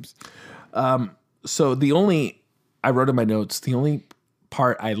costumes. So I wrote in my notes, the only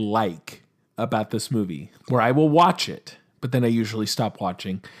part I like about this movie, where I will watch it, but then I usually stop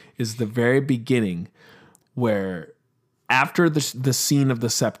watching, is the very beginning, where after the scene of the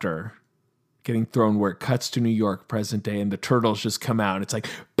scepter getting thrown, where it cuts to New York, present day, and the turtles just come out, and it's like,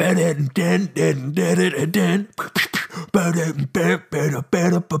 and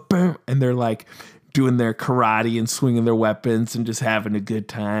they're like doing their karate and swinging their weapons and just having a good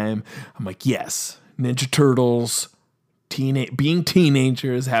time. I'm like, yes, Ninja Turtles, being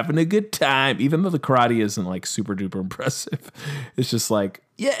teenagers, having a good time, even though the karate isn't like super duper impressive. It's just like,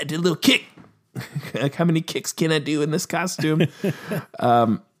 yeah, I did a little kick. Like, how many kicks can I do in this costume?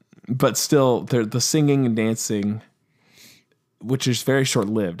 But still, the singing and dancing, which is very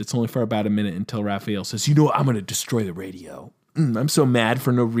short-lived. It's only for about a minute until Raphael says, you know what? I'm going to destroy the radio. I'm so mad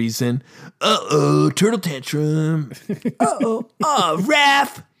for no reason. Uh-oh, turtle tantrum. Uh-oh. Oh,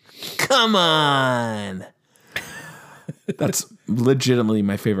 Raph, come on. That's legitimately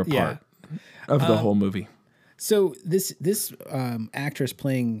my favorite part of the whole movie. So this actress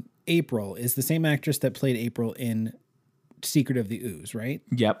playing April is the same actress that played April in Secret of the Ooze, right?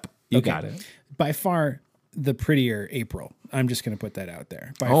 Yep, you got it. By far the prettier April. I'm just going to put that out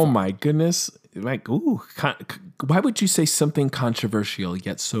there. My goodness. Like, ooh, why would you say something controversial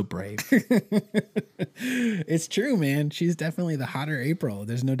yet so brave? It's true, man. She's definitely the hotter April.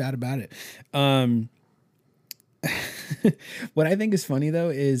 There's no doubt about it. What I think is funny, though,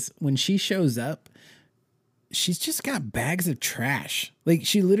 is when she shows up, she's just got bags of trash. Like,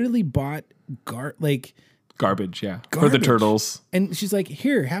 she literally bought garbage, yeah. For the turtles. And she's like,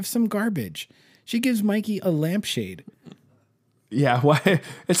 here, have some garbage. She gives Mikey a lampshade. Yeah, why?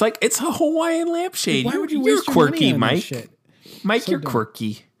 It's like, it's a Hawaiian lampshade. Why would you You're waste your quirky, money on Mike. this shit? Mike, So you're dumb.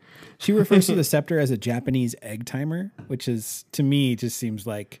 quirky. She refers to the scepter as a Japanese egg timer, which is, to me, just seems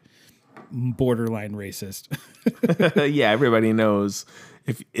like borderline racist. Yeah, everybody knows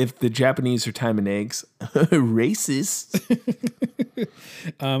if the Japanese are timing eggs, racist.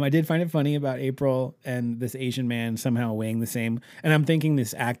 I did find it funny about April and this Asian man somehow weighing the same. And I'm thinking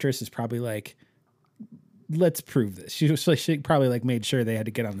this actress is probably like, let's prove this. She probably like made sure they had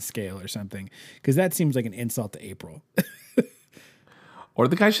to get on the scale or something, because that seems like an insult to April. Or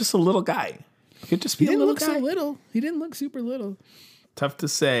the guy's just a little guy. He could just be a little guy. so little. He didn't look super little. Tough to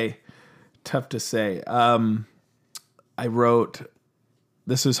say. I wrote,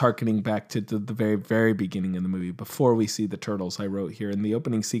 this is hearkening back to the very, very beginning of the movie. Before we see the turtles, I wrote here in the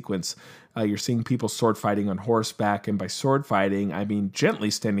opening sequence, you're seeing people sword fighting on horseback. And by sword fighting, I mean gently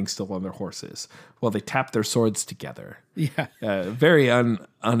standing still on their horses while they tap their swords together. Yeah. Very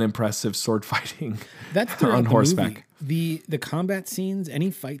unimpressive sword fighting. That's throughout on the horseback. movie. The combat scenes,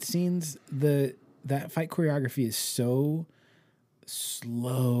 any fight scenes, that fight choreography is so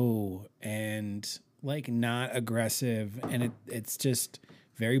slow and like not aggressive, and it's just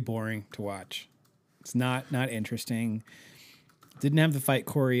very boring to watch. It's not interesting. Didn't have the fight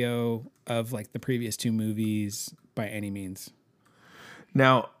choreo of like the previous two movies by any means.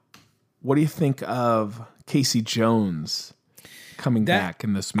 Now, what do you think of Casey Jones coming back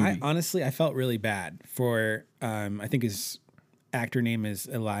in this movie? I felt really bad for, I think his actor name is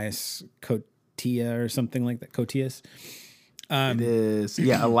Elias Koteas or something like that. Koteas. It is,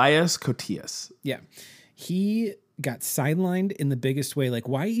 Elias Koteas. Yeah. He got sidelined in the biggest way. Like,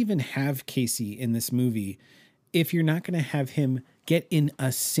 why even have Casey in this movie if you're not going to have him get in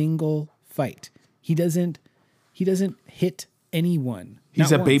a single fight? He doesn't hit anyone.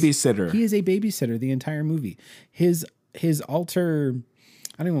 He's a babysitter. He is a babysitter the entire movie. His alter,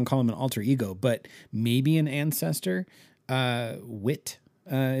 I don't even want to call him an alter ego, but maybe an ancestor, Wit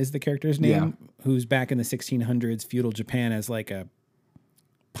is the character's name, who's back in the 1600s feudal Japan as like a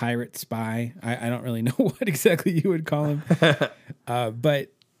pirate spy. I don't really know what exactly you would call him.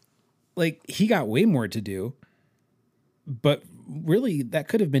 But like he got way more to do. But really, that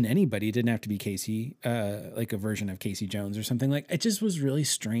could have been anybody. It didn't have to be Casey, like a version of Casey Jones or something. Like, it just was really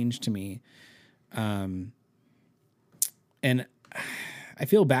strange to me. And I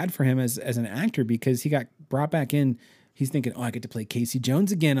feel bad for him as an actor because he got brought back in. He's thinking, oh, I get to play Casey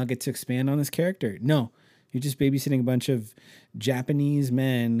Jones again. I'll get to expand on this character. No, you're just babysitting a bunch of Japanese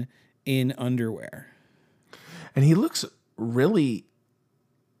men in underwear. And he looks really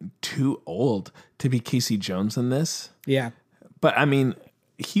too old to be Casey Jones in this. Yeah. But I mean,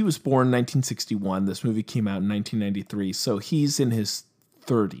 he was born in 1961. This movie came out in 1993. So he's in his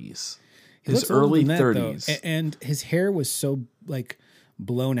 30s. His early 30s. Though. And his hair was so like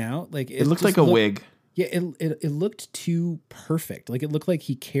blown out. Like it looked like a wig. Yeah, it looked too perfect. Like it looked like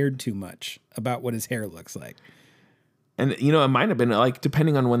he cared too much about what his hair looks like. And, you know, it might have been like,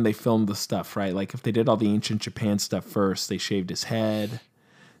 depending on when they filmed the stuff, right? Like if they did all the ancient Japan stuff first, they shaved his head,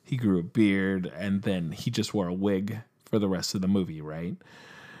 he grew a beard, and then he just wore a wig for the rest of the movie, right?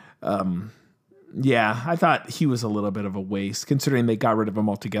 Yeah, I thought he was a little bit of a waste, considering they got rid of him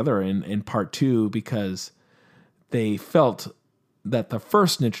altogether in part 2 because they felt that the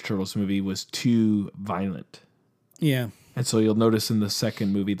first Ninja Turtles movie was too violent. Yeah. And so you'll notice in the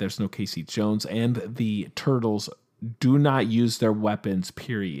second movie, there's no Casey Jones, and the Turtles do not use their weapons,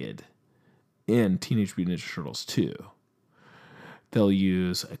 period, in Teenage Mutant Ninja Turtles 2. They'll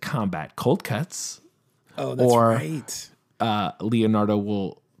use combat cold cuts. Oh, that's right. Leonardo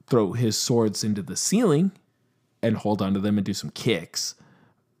will throw his swords into the ceiling and hold onto them and do some kicks.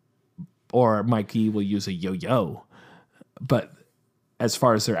 Or Mikey will use a yo-yo. But as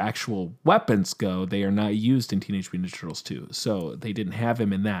far as their actual weapons go, they are not used in Teenage Mutant Ninja Turtles 2. So they didn't have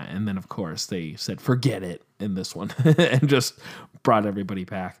him in that. And then, of course, they said, forget it in this one and just brought everybody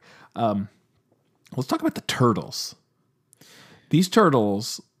back. Let's talk about the turtles. These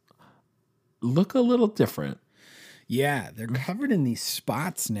turtles look a little different. Yeah, they're covered in these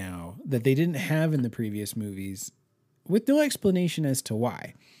spots now that they didn't have in the previous movies with no explanation as to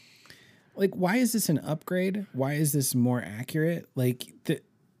why. Like, why is this an upgrade? Why is this more accurate? Like,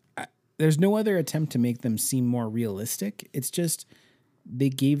 there's no other attempt to make them seem more realistic. It's just they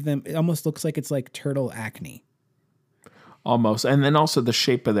gave them, it almost looks like it's like turtle acne. Almost. And then also the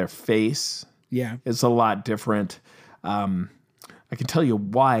shape of their face is a lot different. I can tell you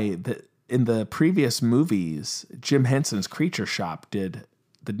why. In the previous movies, Jim Henson's Creature Shop did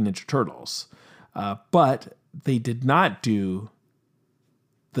the Ninja Turtles. But they did not do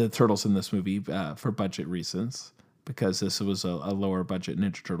the Turtles in this movie for budget reasons, because this was a lower budget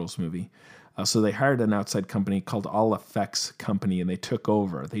Ninja Turtles movie. So they hired an outside company called All Effects Company, and they took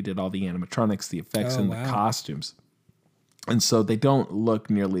over. They did all the animatronics, the effects, and the costumes. And so they don't look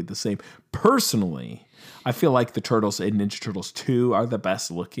nearly the same. Personally, I feel like the Turtles in Ninja Turtles 2 are the best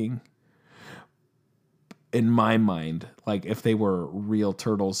looking. In my mind, like if they were real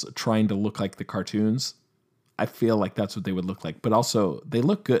turtles trying to look like the cartoons, I feel like that's what they would look like. But also, they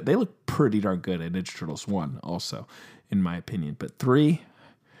look good. They look pretty darn good in Ninja Turtles 1 also, in my opinion. But 3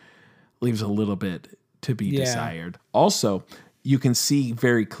 leaves a little bit to be desired. Also, you can see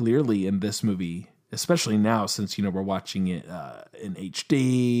very clearly in this movie, especially now since, you know, we're watching it in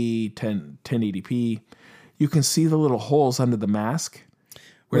HD, 1080p, you can see the little holes under the mask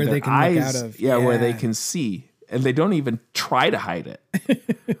where they can eyes, look out of. Yeah, where they can see. And they don't even try to hide it.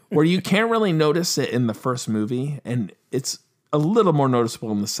 Where you can't really notice it in the first movie, and it's a little more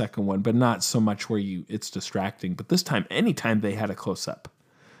noticeable in the second one, but not so much where it's distracting. But this time, anytime they had a close up,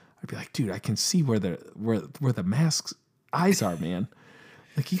 I'd be like, dude, I can see where the mask's eyes are, man.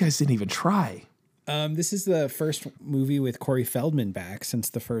 Like, you guys didn't even try. This is the first movie with Corey Feldman back since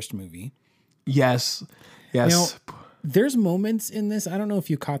the first movie. Yes. You know, there's moments in this, I don't know if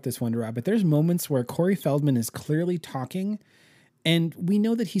you caught this one, Rob, but there's moments where Corey Feldman is clearly talking, and we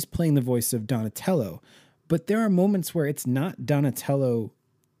know that he's playing the voice of Donatello, but there are moments where it's not Donatello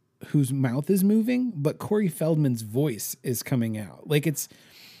whose mouth is moving, but Corey Feldman's voice is coming out. Like, it's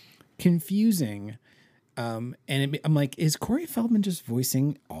confusing. I'm like, is Corey Feldman just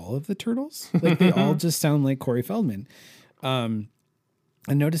voicing all of the turtles? Like, they all just sound like Corey Feldman. I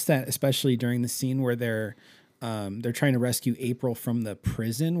noticed that especially during the scene where they're trying to rescue April from the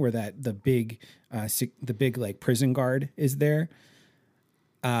prison, where the big like prison guard is there.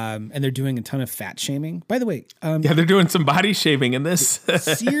 And they're doing a ton of fat shaming. By the way, they're doing some body shaming in this.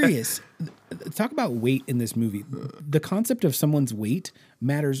 Serious. Talk about weight in this movie. The concept of someone's weight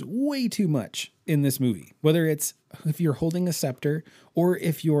matters way too much in this movie. Whether it's if you're holding a scepter or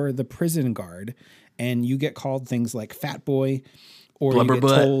if you're the prison guard and you get called things like fat boy or you get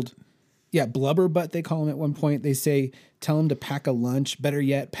Blubberbutt. told, yeah, blubberbutt, they call him at one point. They say, tell him to pack a lunch. Better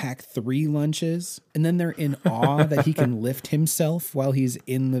yet, pack 3 lunches. And then they're in awe that he can lift himself while he's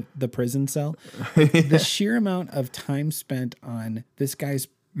in the prison cell. The sheer amount of time spent on this guy's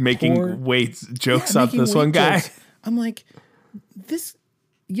Making jokes yeah, on making this one weight guy. jokes. I'm like, this,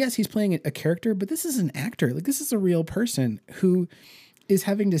 yes, he's playing a character, but this is an actor. Like, this is a real person who is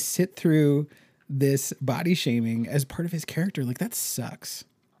having to sit through this body shaming as part of his character. Like, that sucks.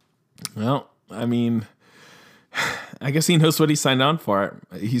 Well, I mean, I guess he knows what he signed on for.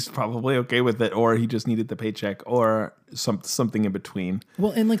 He's probably okay with it, or he just needed the paycheck, or something in between.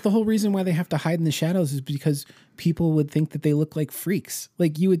 Well, and like the whole reason why they have to hide in the shadows is because people would think that they look like freaks.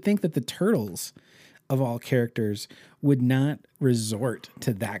 Like, you would think that the Turtles, of all characters, would not resort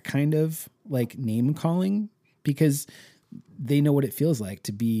to that kind of like name calling because they know what it feels like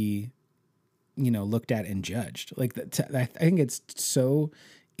to be, looked at and judged. Like, I think it's so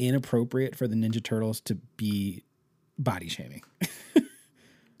inappropriate for the Ninja Turtles to be body shaming.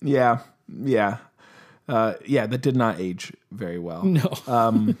 Yeah. That did not age very well.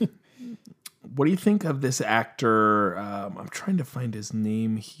 No. What do you think of this actor? I'm trying to find his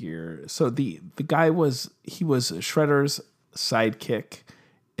name here. So the guy was Shredder's sidekick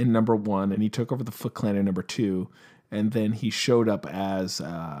in number 1, and he took over the Foot Clan in number 2, and then he showed up as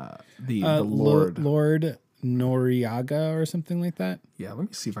the Lord Noriaga or something like that. Yeah, let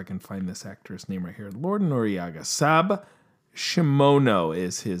me see if I can find this actor's name right here. Lord Noriaga. Sab Shimono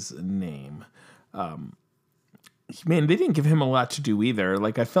is his name. Man, they didn't give him a lot to do either.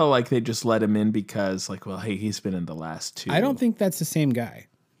 Like, I felt like they just let him in because, like, well, hey, he's been in the last 2. I don't think that's the same guy.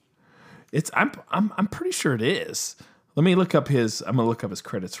 I'm pretty sure it is. Let me look up I'm gonna look up his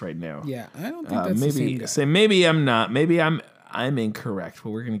credits right now. Yeah, I don't think that's the same guy. Maybe I'm not. Maybe I'm incorrect.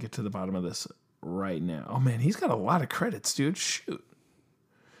 But we're gonna get to the bottom of this right now. Oh man, he's got a lot of credits, dude. Shoot.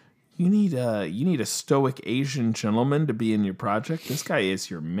 You need a stoic Asian gentleman to be in your project. This guy is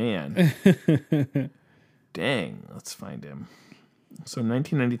your man. Dang, let's find him. So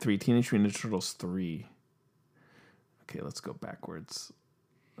 1993, Teenage Mutant Ninja Turtles 3. Okay, let's go backwards.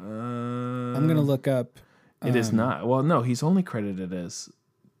 I'm gonna look up. It is not. Well, no, he's only credited as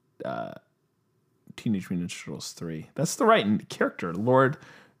Teenage Mutant Ninja Turtles 3. That's the right character, Lord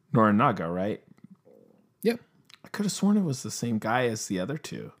Norinaga, right? Yep. I could have sworn it was the same guy as the other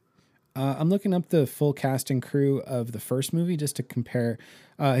 2. I'm looking up the full cast and crew of the first movie just to compare.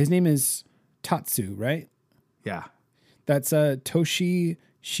 His name is Tatsu, right? Yeah. That's Toshi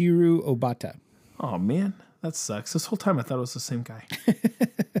Shiru Obata. Oh, man. That sucks. This whole time I thought it was the same guy.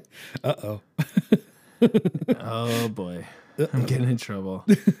 Uh-oh. Oh, boy. I'm getting in trouble.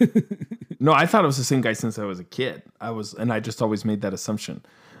 No, I thought it was the same guy since I was a kid. I just always made that assumption.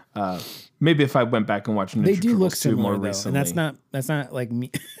 Maybe if I went back and watched Ninja They do Turtles look 2 similar, more though, recently. and that's not like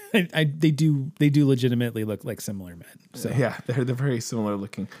me. They do legitimately look like similar men. So yeah, they're very similar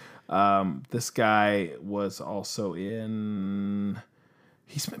looking. This guy was also in.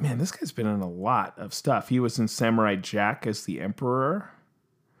 This guy's been in a lot of stuff. He was in Samurai Jack as the Emperor.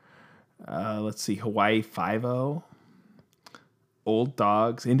 Let's see, Hawaii Five-0, Old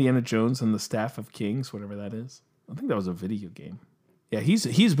Dogs, Indiana Jones and the Staff of Kings, whatever that is. I think that was a video game. Yeah,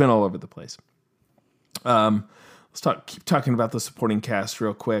 he's been all over the place. Let's keep talking about the supporting cast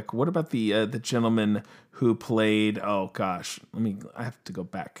real quick. What about the gentleman who played? Oh gosh, I have to go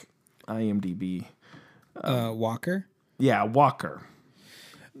back. IMDb. Walker. Yeah, Walker.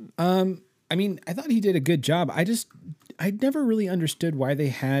 I thought he did a good job. I never really understood why they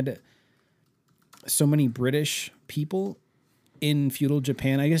had so many British people in feudal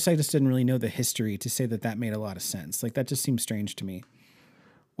Japan. I guess I just didn't really know the history to say that made a lot of sense. Like, that just seems strange to me.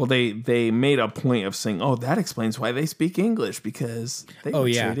 Well, they made a point of saying, "Oh, that explains why they speak English because they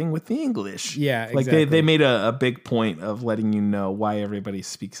were trading with the English." Yeah, exactly. Like they made a big point of letting you know why everybody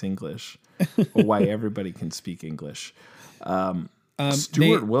speaks English or why everybody can speak English.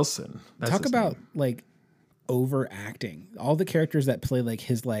 Stuart Wilson. Talk about like overacting. All the characters that play like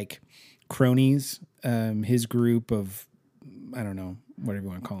his like cronies, his group of, I don't know, whatever you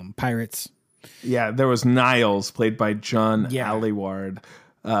want to call them, pirates. Yeah, there was Niles, played by John Aliward.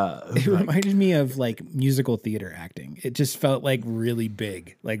 It reminded me of like musical theater acting. It just felt like really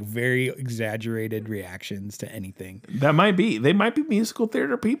big, like very exaggerated reactions to anything. They might be musical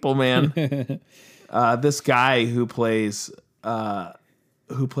theater people, man. This guy who played oh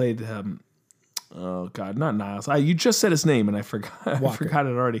God, not Niles. You just said his name and I forgot. I forgot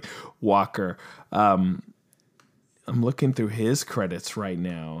it already. Walker. I'm looking through his credits right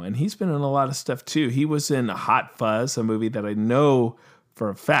now, and he's been in a lot of stuff too. He was in Hot Fuzz, a movie that I know for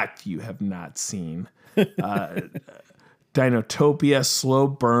a fact you have not seen. Dinotopia, Slow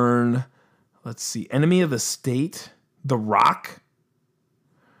Burn. Let's see. Enemy of the State. The Rock.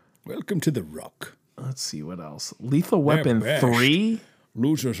 Welcome to the Rock. Let's see what else. Lethal Weapon 3.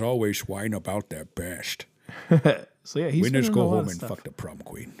 Losers always whine about their best. So yeah, he's Winners been in go a lot home of and stuff. fuck the prom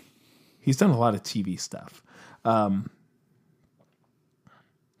queen. He's done a lot of TV stuff.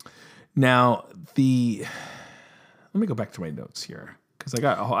 Now let me go back to my notes here because I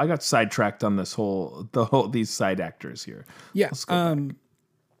got sidetracked on these side actors here. Yeah. Let's go back.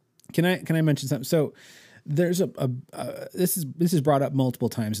 Can I mention something? So there's this is brought up multiple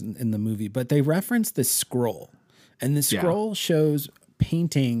times in the movie, but they reference this scroll, and the scroll shows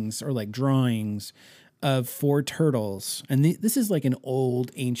paintings or like drawings of 4 turtles, and this is like an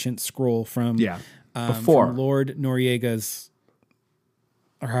old ancient scroll from before from Lord Noriega's,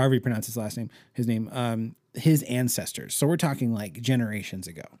 or however you pronounce his name, his ancestors. So we're talking like generations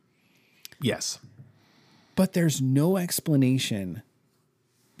ago. Yes, but there's no explanation,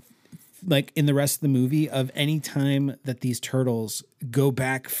 like in the rest of the movie, of any time that these turtles go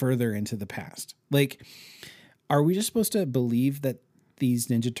back further into the past. Like, are we just supposed to believe that these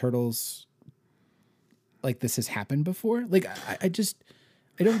Ninja Turtles, like, this has happened before? Like, I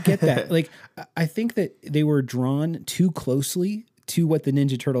don't get that. Like, I think that they were drawn too closely to what the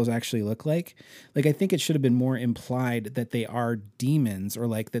Ninja Turtles actually look like. Like, I think it should have been more implied that they are demons, or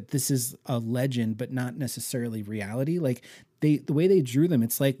like that this is a legend, but not necessarily reality. Like, the way they drew them,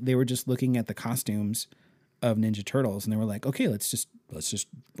 it's like they were just looking at the costumes of Ninja Turtles and they were like, okay, let's just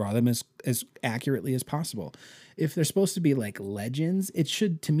draw them as accurately as possible. If they're supposed to be like legends, it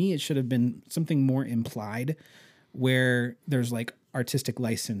should have been something more implied, where there's like artistic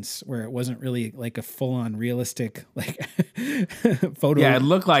license, where it wasn't really like a full-on realistic like photo. Yeah, it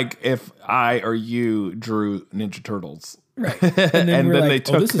looked like if I or you drew Ninja Turtles. Right. And then, and then like, they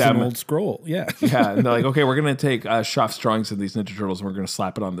took this them. is an old scroll. Yeah. Yeah, and they're like, okay, we're going to take Schaaf's drawings of these Ninja Turtles and we're going to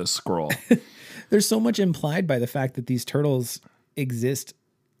slap it on this scroll. There's so much implied by the fact that these turtles exist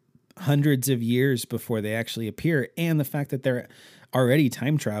hundreds of years before they actually appear, and the fact that they're already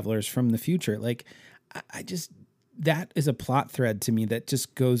time travelers from the future. Like, that is a plot thread to me that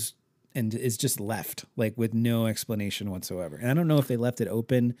just goes and is just left, like, with no explanation whatsoever. And I don't know if they left it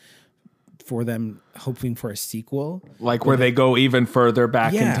open for them hoping for a sequel, like where they go even further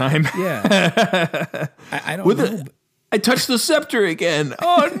back in time. Yeah. I don't know. I touched the scepter again.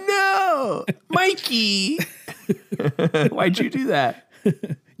 Oh no, Mikey. Why'd you do that?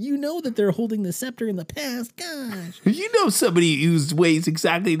 You know that they're holding the scepter in the past. Gosh. You know somebody whose weighs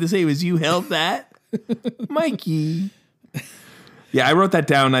exactly the same as you held that. Mikey. Yeah, I wrote that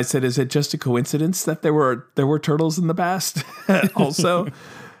down. I said, is it just a coincidence that there were turtles in the past? Also,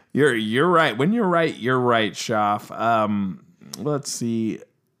 you're right. When you're right, Schaaf. Let's see.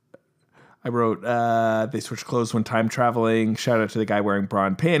 I wrote they switch clothes when time traveling. Shout out to the guy wearing bra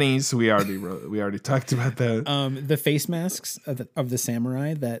and panties. We already talked about that. The face masks of the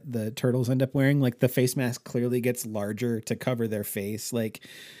samurai that the turtles end up wearing, like the face mask clearly gets larger to cover their face, like,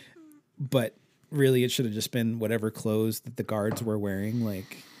 but really it should have just been whatever clothes that the guards were wearing.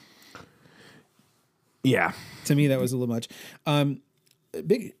 Like, yeah, to me that was a little much. A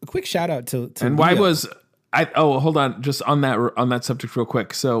quick shout out to and Leo. why was hold on, just on that subject real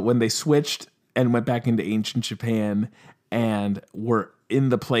quick. So when they switched and went back into ancient Japan and were in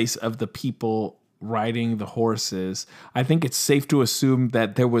the place of the people riding the horses, I think it's safe to assume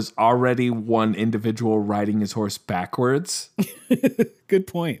that there was already one individual riding his horse backwards. Good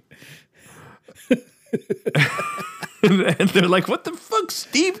point. And they're like, what the fuck's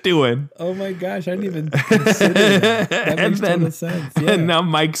Steve doing? Oh my gosh, I didn't even consider that. That makes total sense. Yeah. And now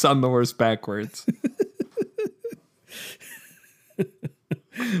Mike's on the horse backwards.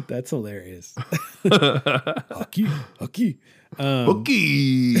 That's hilarious. Hockey.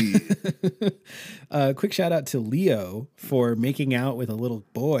 Quick shout out to Leo for making out with a little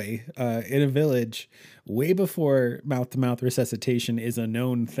boy in a village way before mouth-to-mouth resuscitation is a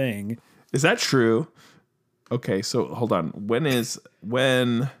known thing. Is that true? Okay, so hold on. When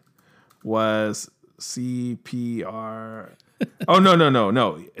was CPR? Oh,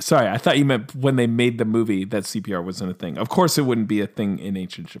 no. Sorry, I thought you meant when they made the movie that CPR wasn't a thing. Of course it wouldn't be a thing in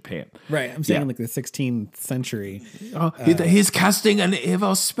ancient Japan. Right, I'm saying like the 16th century. Oh, he's casting an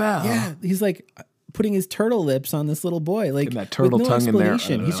evil spell. Yeah, he's like putting his turtle lips on this little boy. Like, getting that turtle with no tongue in there.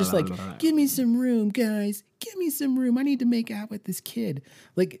 explanation. He's just like, give me some room, guys. Give me some room. I need to make out with this kid.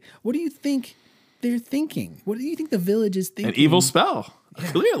 Like, what do you think they're thinking? What do you think the village is thinking? An evil spell.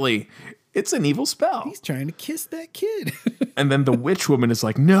 Yeah. Clearly. It's an evil spell. He's trying to kiss that kid. And then the witch woman is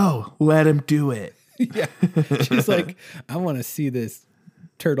like, no, let him do it. Yeah. She's like, I want to see this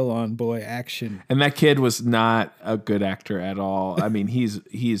turtle on boy action. And that kid was not a good actor at all. I mean, he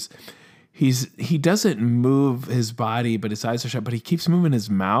doesn't move his body, but his eyes are shut, but he keeps moving his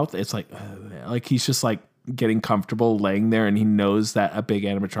mouth. It's like he's just like getting comfortable laying there, and he knows that a big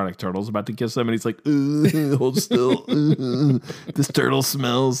animatronic turtle is about to kiss him, and he's like, hold still. This turtle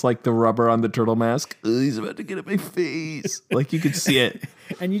smells like the rubber on the turtle mask. He's about to get at my face. Like, you could see it.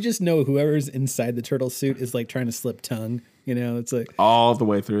 And you just know whoever's inside the turtle suit is like trying to slip tongue. You know, it's like all the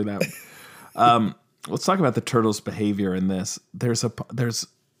way through that. Let's talk about the turtle's behavior in this. There's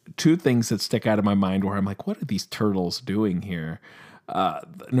two things that stick out of my mind where I'm like, what are these turtles doing here?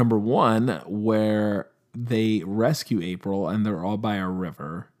 Number one, where they rescue April and they're all by a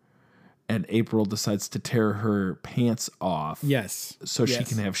river, and April decides to tear her pants off. Yes. So she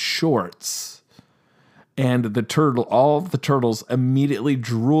can have shorts. And all of the turtles immediately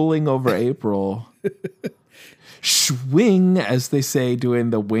drooling over April. Swing, as they say, doing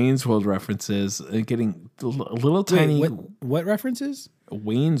the Wayne's World references, and getting a little tiny. What references?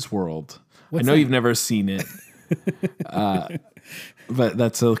 Wayne's World. What's I know that? you've never seen it. But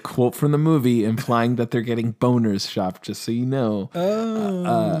that's a quote from the movie implying that they're getting boners shopped, just so you know.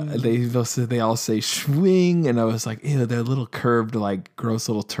 Oh. They all say swing, and I was like, ew, they're little curved, like gross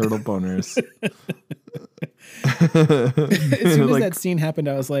little turtle boners. As soon as that scene happened,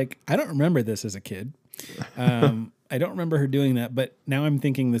 I was like, I don't remember this as a kid. I don't remember her doing that, but now I'm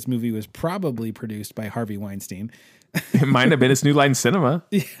thinking this movie was probably produced by Harvey Weinstein. It might have been his New Line Cinema.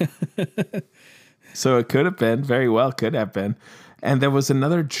 So it could have been, very well could have been. And there was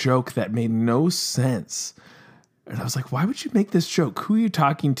another joke that made no sense. And I was like, why would you make this joke? Who are you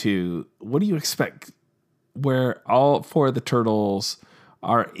talking to? What do you expect? Where all four of the turtles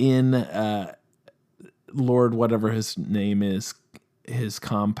are in Lord whatever his name is, his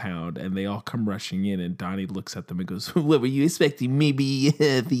compound, and they all come rushing in, and Donnie looks at them and goes, what were you expecting? Maybe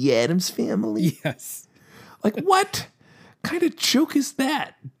the Addams Family? Yes. Like, what kind of joke is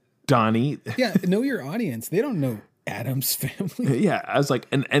that, Donnie? Yeah, know your audience. They don't know Addams Family. Yeah, I was like,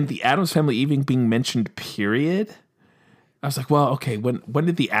 and the Addams Family even being mentioned, period. I was like, well, okay, when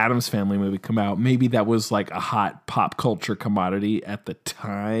did the Addams Family movie come out? Maybe that was like a hot pop culture commodity at the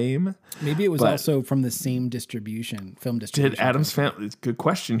time. Maybe it was also from the same film distribution. Did Addams Family? Good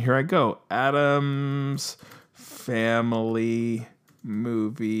question. Here I go. Addams Family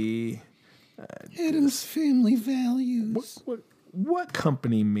movie. Addams Family Values. What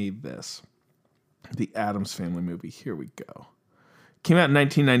company made this? The Addams Family movie. Here we go. Came out in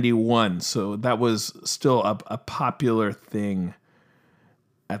 1991, so that was still a popular thing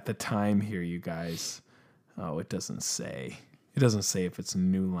at the time here, you guys. Oh, it doesn't say. It doesn't say if it's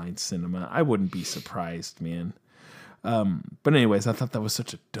New Line Cinema. I wouldn't be surprised, man. But anyways, I thought that was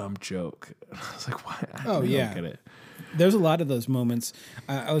such a dumb joke. I was like, why? I don't get it. There's a lot of those moments.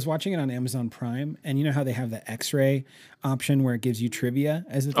 I was watching it on Amazon Prime, and you know how they have the X-ray option where it gives you trivia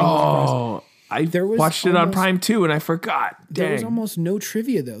as the thing. Oh, I watched it on Prime too, and I forgot. There was almost no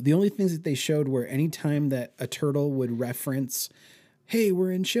trivia, though. The only things that they showed were any time that a turtle would reference, hey,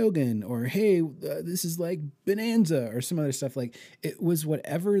 we're in Shogun, or hey, this is like Bonanza, or some other stuff. Like, it was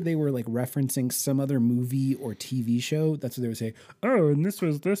whatever they were like referencing some other movie or TV show. That's what they would say. Oh, and this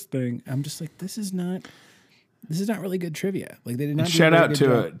was this thing. I'm just like, this is not really good trivia. Like, they did not. Shout out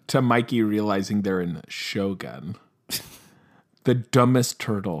to Mikey realizing they're in Shogun. The dumbest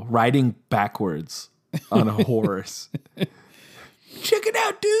turtle riding backwards on a horse. Check it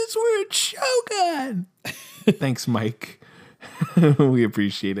out, dudes. We're in Shogun. Thanks, Mike. We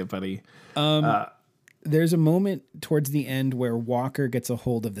appreciate it, buddy. There's a moment towards the end where Walker gets a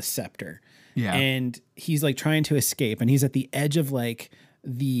hold of the scepter. Yeah. And he's like trying to escape, and he's at the edge of like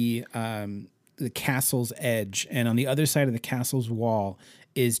the castle's edge. And on the other side of the castle's wall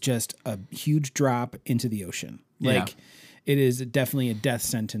is just a huge drop into the ocean. Like, it is definitely a death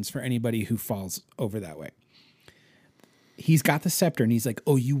sentence for anybody who falls over that way. He's got the scepter and he's like,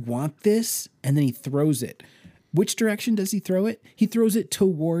 oh, you want this? And then he throws it. Which direction does he throw it? He throws it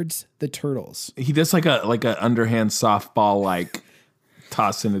towards the turtles. He does like a underhand softball, like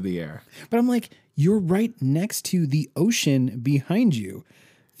toss into the air. But I'm like, you're right next to the ocean behind you.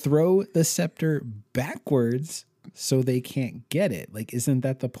 Throw the scepter backwards so they can't get it. Like, isn't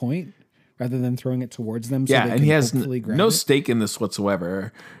that the point? Rather than throwing it towards them. So and he has no stake in this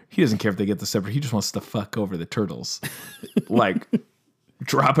whatsoever. He doesn't care if they get the scepter. He just wants to fuck over the turtles. Like,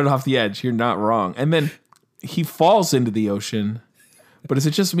 drop it off the edge. You're not wrong. And then he falls into the ocean, But is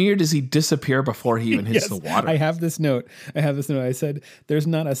it just me or does he disappear before he even hits the water? I have this note. I said, there's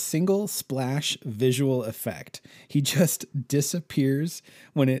not a single splash visual effect. He just disappears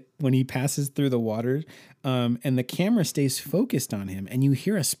when he passes through the water. And the camera stays focused on him and you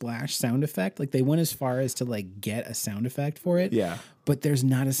hear a splash sound effect. Like they went as far as to like get a sound effect for it. Yeah. But there's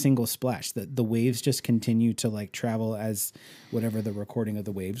not a single splash. The waves just continue to like travel as whatever the recording of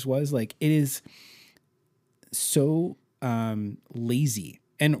the waves was. Like it is so lazy.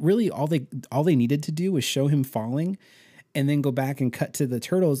 And really all they needed to do was show him falling and then go back and cut to the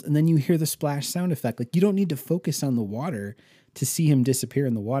turtles. And then you hear the splash sound effect. Like you don't need to focus on the water to see him disappear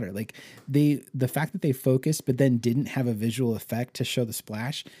in the water. Like the fact that they focused, but then didn't have a visual effect to show the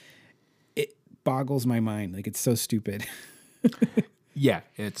splash, it boggles my mind. Like it's so stupid. Yeah,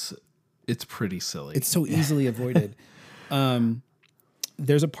 it's pretty silly. It's so easily avoided.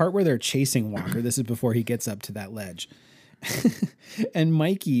 There's a part where they're chasing Walker. This is before he gets up to that ledge. And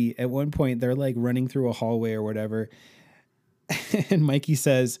Mikey, at one point, they're like running through a hallway or whatever. And Mikey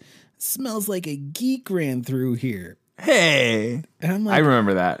says, "Smells like a geek ran through here." Hey, And I'm like, I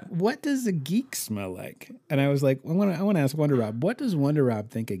remember that. What does a geek smell like? And I was like, I want to ask Wonder Rob, what does Wonder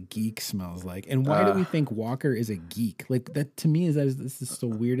Rob think a geek smells like? And why do we think Walker is a geek? Like that to me this is the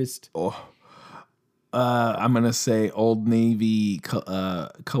weirdest. I'm gonna say Old Navy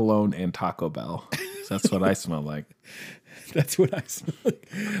cologne and Taco Bell. That's what I smell like. That's what I smell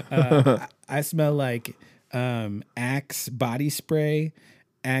like. I smell like Axe body spray,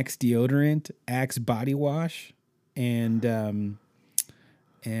 Axe deodorant, Axe body wash, and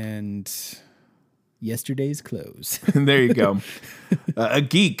yesterday's clothes. There you go. A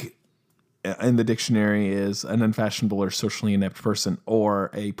geek in the dictionary is an unfashionable or socially inept person,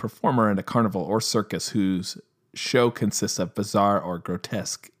 or a performer in a carnival or circus whose show consists of bizarre or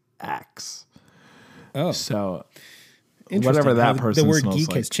grotesque acts. Oh, so interesting. whatever that How person the word smells geek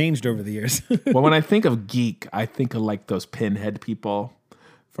like. has changed over the years. Well, when I think of geek, I think of like those pinhead people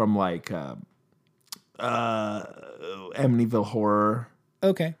from like Amityville Horror.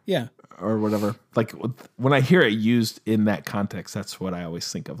 Okay, yeah. Or whatever. Like when I hear it used in that context, that's what I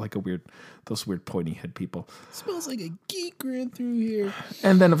always think of, like those weird pointy head people. Smells like a geek ran through here.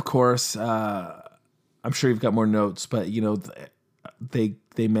 And then of course, I'm sure you've got more notes, but you know, they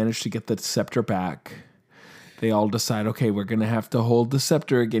managed to get the scepter back. They all decide, okay, we're gonna have to hold the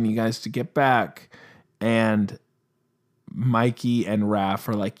scepter again, you guys, to get back. And Mikey and Raph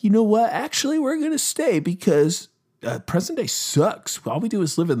are like, you know what? Actually, we're gonna stay because present day sucks. All we do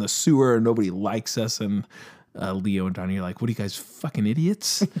is live in the sewer and nobody likes us. And Leo and Donnie are like, what are you guys, fucking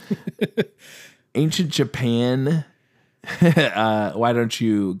idiots? Ancient Japan. Why don't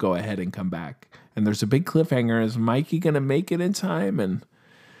you go ahead and come back? And there's a big cliffhanger. Is Mikey going to make it in time? And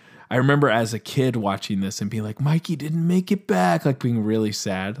I remember as a kid watching this and being like, Mikey didn't make it back. Like being really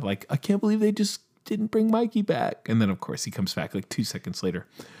sad. Like, I can't believe they just didn't bring Mikey back. And then, of course, he comes back like 2 seconds later.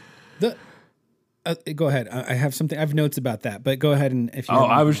 Go ahead. I have something. I have notes about that, but go ahead and if you.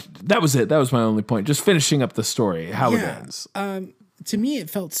 That was it. That was my only point. Just finishing up the story, how it ends. To me, it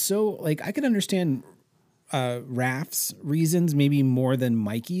felt so like I could understand Raph's reasons maybe more than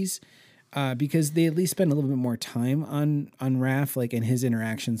Mikey's, because they at least spend a little bit more time on Raph, like in his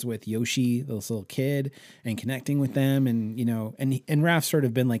interactions with Yoshi, this little kid, and connecting with them, and you know, and Raph's sort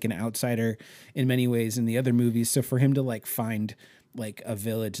of been like an outsider in many ways in the other movies. So for him to like find like a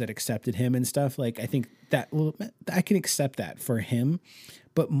village that accepted him and stuff, like I think that I can accept that for him.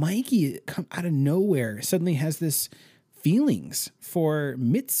 But Mikey come out of nowhere suddenly has this feelings for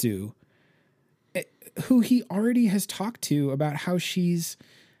Mitsu, who he already has talked to about how she's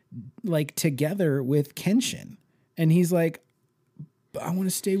like together with Kenshin, and he's like, I want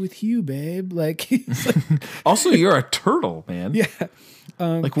to stay with you, babe. Like, Also, you're a turtle, man. yeah.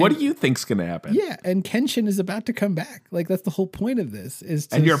 Like, what do you think's going to happen? Yeah, and Kenshin is about to come back. Like, that's the whole point of this.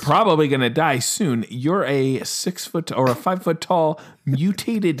 And you're probably going to die soon. You're a 6 foot or a 5 foot tall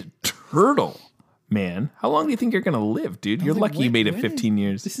mutated turtle, man. How long do you think you're going to live, dude? You're lucky you made it 15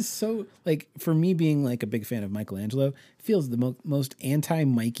 years. This is so, like, for me being like a big fan of Michelangelo, it feels the most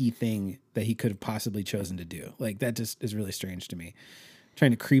anti-Mikey thing that he could have possibly chosen to do. Like, that just is really strange to me.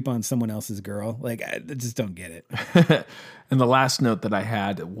 Trying to creep on someone else's girl. Like, I just don't get it. And the last note that I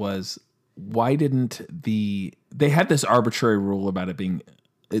had was, why didn't they had this arbitrary rule about it being,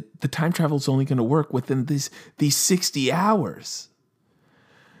 the time travel is only going to work within these 60 hours.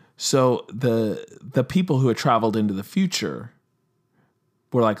 So the people who had traveled into the future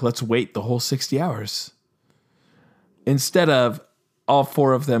were like, let's wait the whole 60 hours. Instead of all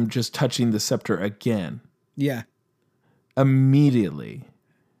 4 of them just touching the scepter again. Yeah. Immediately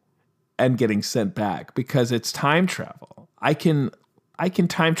and getting sent back because it's time travel. I can I can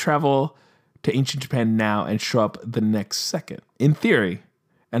time travel to ancient Japan now and show up the next second, in theory.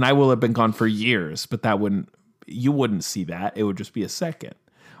 And I will have been gone for years, but you wouldn't see that. It would just be a second.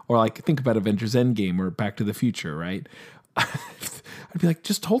 Or like, think about Avengers Endgame or Back to the Future, right? I'd be like,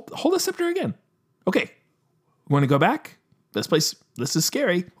 just hold the scepter again. Okay, want to go back? This is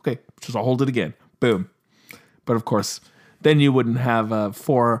scary. Okay, just I'll hold it again. Boom. But of course, then you wouldn't have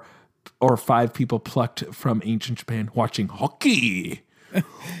 4 or 5 people plucked from ancient Japan watching hockey.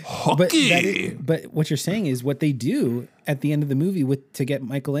 Hockey. But what you're saying is what they do at the end of the movie to get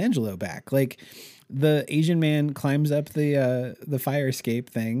Michelangelo back. Like the Asian man climbs up the fire escape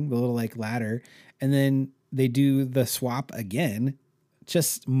thing, the little like ladder, and then they do the swap again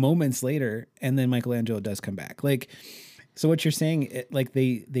just moments later, and then Michelangelo does come back. Like, so what you're saying, like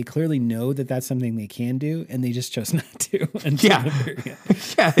they clearly know that that's something they can do, and they just chose not to.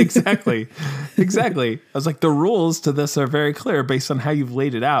 Yeah, exactly. Exactly. I was like, the rules to this are very clear based on how you've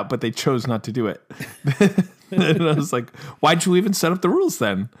laid it out, but they chose not to do it. And I was like, why'd you even set up the rules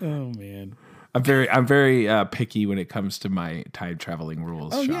then? Oh man. I'm very picky when it comes to my time traveling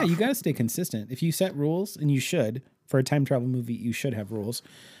rules. Oh yeah, you got to stay consistent. If you set rules, and you should, for a time travel movie, you should have rules.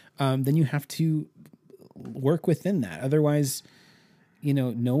 Then you have to work within that. Otherwise,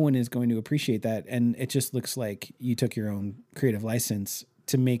 no one is going to appreciate that, and it just looks like you took your own creative license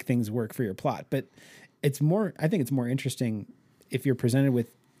to make things work for your plot. But I think it's more interesting if you're presented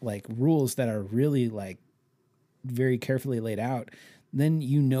with like rules that are really like very carefully laid out. Then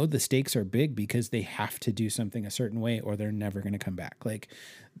the stakes are big because they have to do something a certain way or they're never going to come back. Like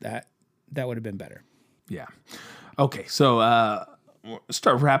that would have been better. Yeah. Okay. So,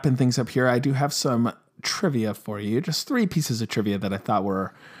 start wrapping things up here. I do have some trivia for you. Just 3 pieces of trivia that I thought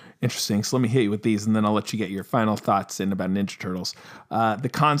were interesting. So let me hit you with these and then I'll let you get your final thoughts in about Ninja Turtles. The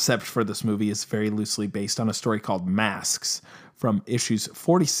concept for this movie is very loosely based on a story called Masks from issues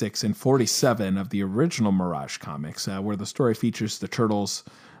 46 and 47 of the original Mirage comics, where the story features the Turtles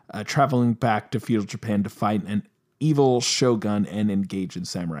traveling back to feudal Japan to fight an evil shogun and engage in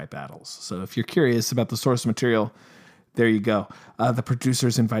samurai battles. So if you're curious about the source material, there you go. The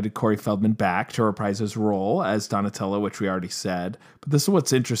producers invited Corey Feldman back to reprise his role as Donatello, which we already said. But this is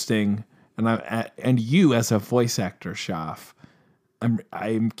what's interesting, and you as a voice actor, Shaf,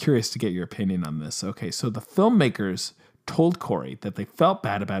 I'm curious to get your opinion on this. Okay, so the filmmakers told Corey that they felt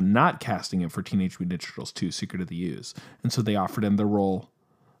bad about not casting him for Teenage Mutant Ninja Turtles 2: Secret of the Ooze, and so they offered him the role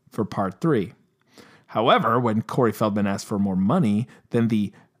for Part 3. However, when Corey Feldman asked for more money than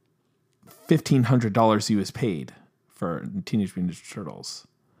the $1,500 he was paid for Teenage Mutant Ninja Turtles,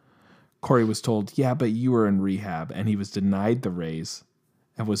 Corey was told, yeah, but you were in rehab, and he was denied the raise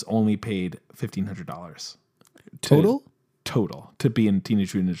and was only paid $1,500. Total to be in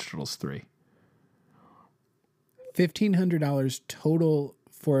Teenage Mutant Ninja Turtles 3. $1,500 total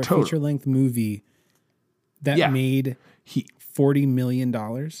for a feature-length movie that made $40 million.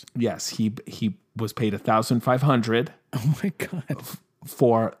 Yes, he was paid $1,500. Oh my god!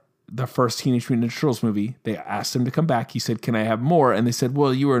 For the first Teenage Mutant Ninja Turtles movie. They asked him to come back. He said, "Can I have more?" And they said,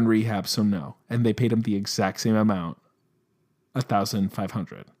 "Well, you were in rehab, so no." And they paid him the exact same amount,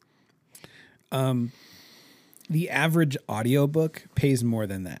 $1,500. The average audiobook pays more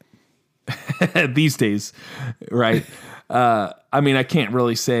than that. These days, right? I mean, I can't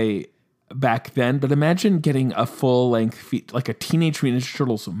really say back then, but imagine getting a full-length, like a Teenage Mutant Ninja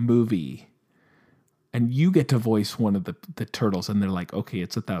Turtles movie, and you get to voice one of the turtles, and they're like, "Okay,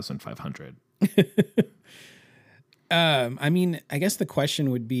 it's $1,500." I mean, I guess the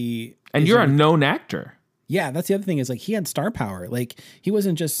question would be, and you're a known actor. Yeah, that's the other thing is like he had star power. Like he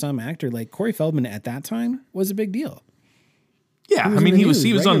wasn't just some actor. Like Corey Feldman at that time was a big deal. Yeah, I mean he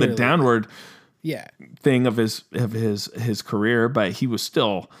was on the downward thing of his career, but he was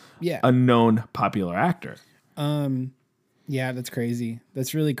still a known popular actor. Yeah, that's crazy.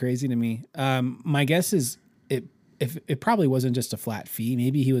 That's really crazy to me. My guess is it probably wasn't just a flat fee.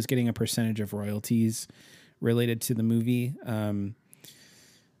 Maybe he was getting a percentage of royalties related to the movie.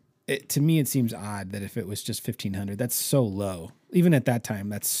 To me, it seems odd that if it was just $1,500, that's so low. Even at that time,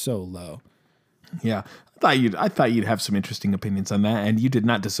 that's so low. Yeah, I thought you'd have some interesting opinions on that, and you did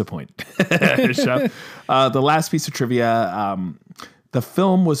not disappoint. The last piece of trivia: the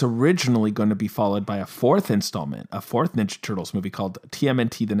film was originally going to be followed by a fourth installment, a fourth Ninja Turtles movie called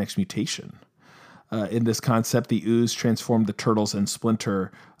TMNT: The Next Mutation. In this concept, the ooze transformed the Turtles and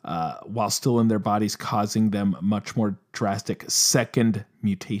Splinter while still in their bodies, causing them much more drastic second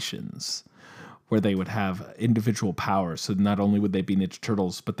mutations, where they would have individual powers. So not only would they be Ninja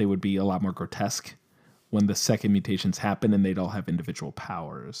Turtles, but they would be a lot more grotesque when the second mutations happen, and they'd all have individual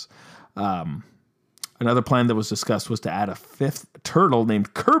powers. I Another plan that was discussed was to add a fifth turtle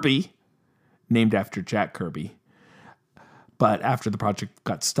named Kirby, named after Jack Kirby. But after the project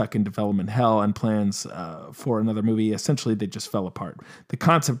got stuck in development hell and plans for another movie, essentially they just fell apart. The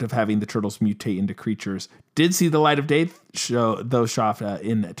concept of having the turtles mutate into creatures did see the light of day, though Schaff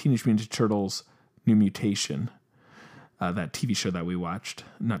in Teenage Mutant Ninja Turtles New Mutation, that TV show that we watched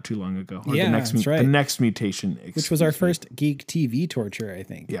not too long ago. Or that's right. The Next Mutation. Which was our first geek TV torture, I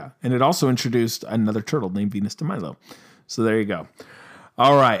think. Yeah, and it also introduced another turtle named Venus de Milo. So there you go.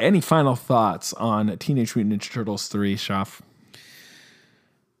 All right, any final thoughts on Teenage Mutant Ninja Turtles 3, Schaff?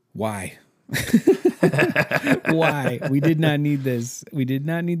 Why? Why? We did not need this. We did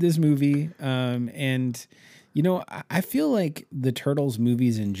not need this movie. And, you know, I feel like the Turtles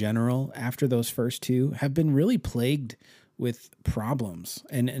movies in general, after those first two, have been really plagued with problems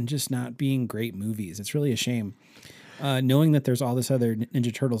and just not being great movies. It's really a shame. Knowing that there's all this other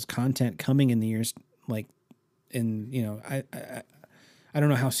Ninja Turtles content coming in the years, I don't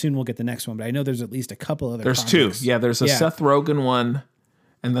know how soon we'll get the next one, but I know there's at least a couple other There's projects. two. Yeah, there's a Seth Rogen one.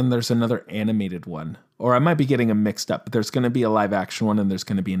 And then there's another animated one. Or I might be getting them mixed up, but there's going to be a live action one and there's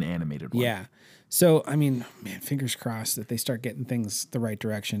going to be an animated one. Yeah. So, I mean, man, fingers crossed that they start getting things the right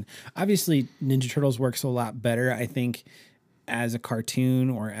direction. Obviously, Ninja Turtles works a lot better, I think, as a cartoon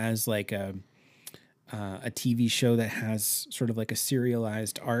or as like a TV show that has sort of like a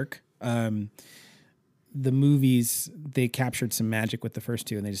serialized arc. The movies, they captured some magic with the first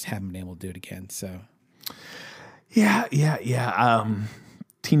two and they just haven't been able to do it again. So, Yeah.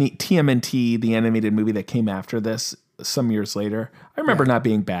 TMNT, the animated movie that came after this some years later, I remember not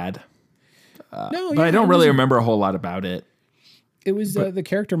being bad. But I don't really remember a whole lot about it. It was the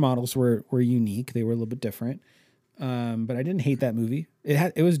character models were unique. They were a little bit different. But I didn't hate that movie.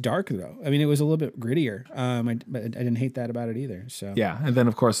 It was dark though. I mean, it was a little bit grittier. But I didn't hate that about it either. So yeah, and then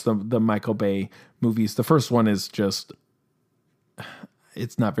of course the Michael Bay movies. The first one is just,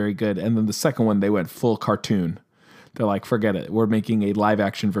 it's not very good, and then the second one they went full cartoon. They're like, forget it. We're making a live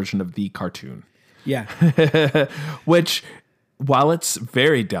action version of the cartoon. Yeah. Which, while it's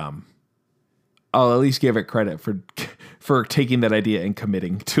very dumb, I'll at least give it credit for taking that idea and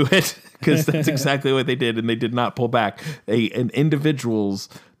committing to it, because that's exactly what they did, and they did not pull back. Individuals,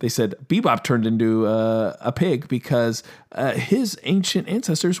 they said Bebop turned into a pig because his ancient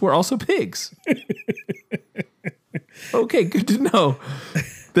ancestors were also pigs. Okay, good to know.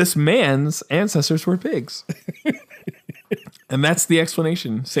 This man's ancestors were pigs. And that's the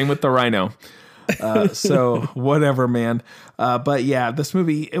explanation. Same with the rhino. So whatever, man. But yeah, this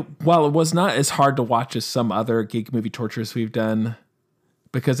movie, while it was not as hard to watch as some other geek movie tortures we've done,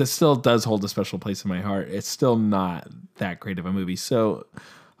 because it still does hold a special place in my heart, it's still not that great of a movie. So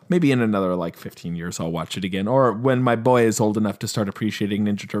maybe in another 15 years, I'll watch it again. Or when my boy is old enough to start appreciating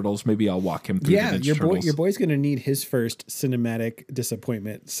Ninja Turtles, maybe I'll walk him through the Ninja Turtles. Your boy's going to need his first cinematic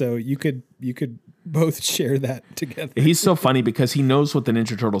disappointment. So you could both share that together. He's so funny because he knows what the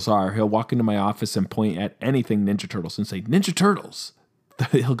Ninja Turtles are. He'll walk into my office and point at anything Ninja Turtles and say, Ninja Turtles.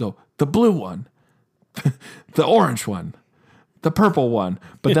 He'll go, the blue one, the orange one, the purple one.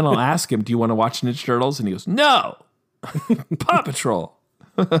 But then I'll ask him, do you want to watch Ninja Turtles? And he goes, no, Paw Patrol.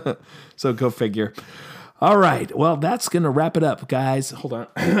 So go figure. All right. Well, that's going to wrap it up, guys. Hold on.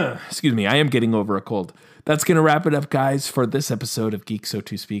 Excuse me. I am getting over a cold. That's going to wrap it up, guys, for this episode of Geek So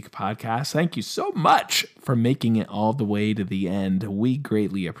To Speak podcast. Thank you so much for making it all the way to the end. We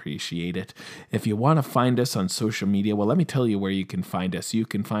greatly appreciate it. If you want to find us on social media, well, let me tell you where you can find us. You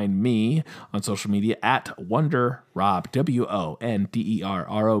can find me on social media at WonderRob,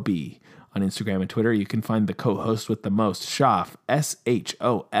 WonderRob. On Instagram and Twitter, you can find the co-host with the most, Schaff,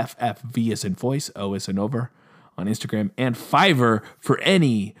 SHOFFV as in voice, O as in over, on Instagram, and Fiverr for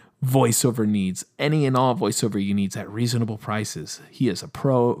any voiceover needs, any and all voiceover you needs at reasonable prices. He is a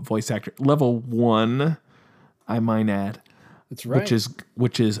pro voice actor, level 1, I might add. That's right.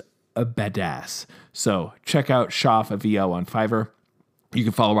 Which is a badass. So check out Schaff VO on Fiverr. You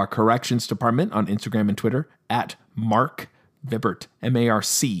can follow our corrections department on Instagram and Twitter at Mark Vibert,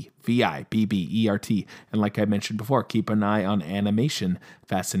 MarcVibbert. And like I mentioned before, keep an eye on Animation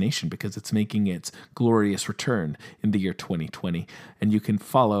Fascination because it's making its glorious return in the year 2020. And you can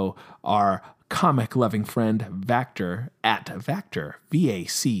follow our comic-loving friend Vactor at Vactor,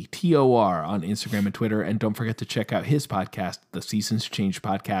 VACTOR, on Instagram and Twitter. And don't forget to check out his podcast, the Seasons Change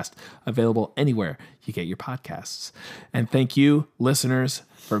Podcast, available anywhere you get your podcasts. And thank you, listeners,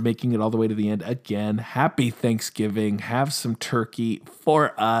 for making it all the way to the end. Again, happy Thanksgiving. Have some turkey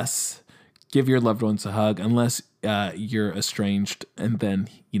for us. Give your loved ones a hug, unless you're estranged, and then,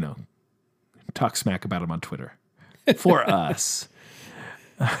 talk smack about them on Twitter. For us.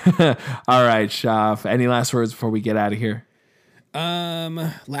 All right, Shaf. Any last words before we get out of here?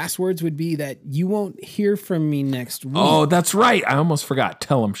 Last words would be that you won't hear from me next week. Oh, that's right. I almost forgot.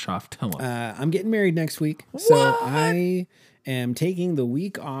 Tell him, Shaf. Tell him. I'm getting married next week. So I am taking the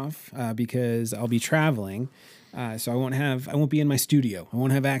week off because I'll be traveling. So I won't be in my studio. I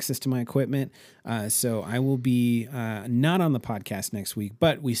won't have access to my equipment. So I will be not on the podcast next week,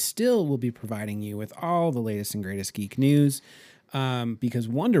 but we still will be providing you with all the latest and greatest geek news because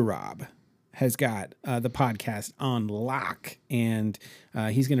Wonder Rob has got the podcast on lock, and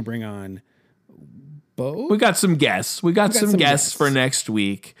he's going to bring on Bo. We got some guests. We got some guests for next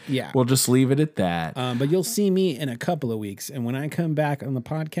week. Yeah. We'll just leave it at that. But you'll see me in a couple of weeks, and when I come back on the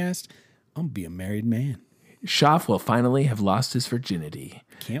podcast, I'm going to be a married man. Shaf will finally have lost his virginity.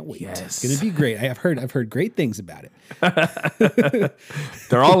 Can't wait. Yes. It's going to be great. I've heard great things about it.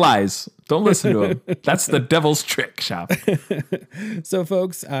 They're all lies. Don't listen to them. That's the devil's trick, Shaf. So,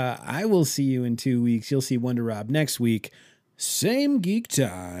 folks, I will see you in 2 weeks. You'll see Wonder Rob next week. Same geek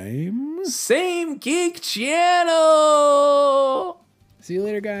time. Same geek channel. See you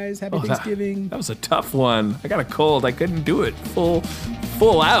later, guys. Happy Thanksgiving. That was a tough one. I got a cold. I couldn't do it full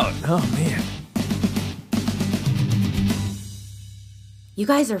out. Oh, man. You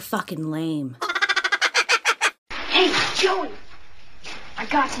guys are fucking lame. Hey, Joey. I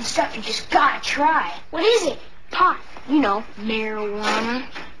got some stuff you just gotta try. What is it? Pot. You know, marijuana.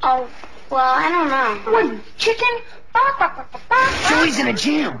 Oh, well, I don't know. What, chicken? Joey's in a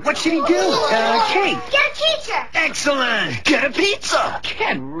jam. What should he do? Cake. Get a pizza. Excellent. Get a pizza.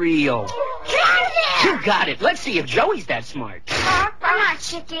 Get real. Get there. You got it. Let's see if Joey's that smart. I'm not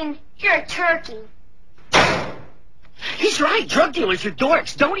chicken. You're a turkey. He's right. Drug dealers are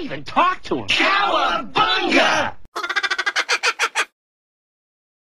dorks. Don't even talk to him. Cowabunga!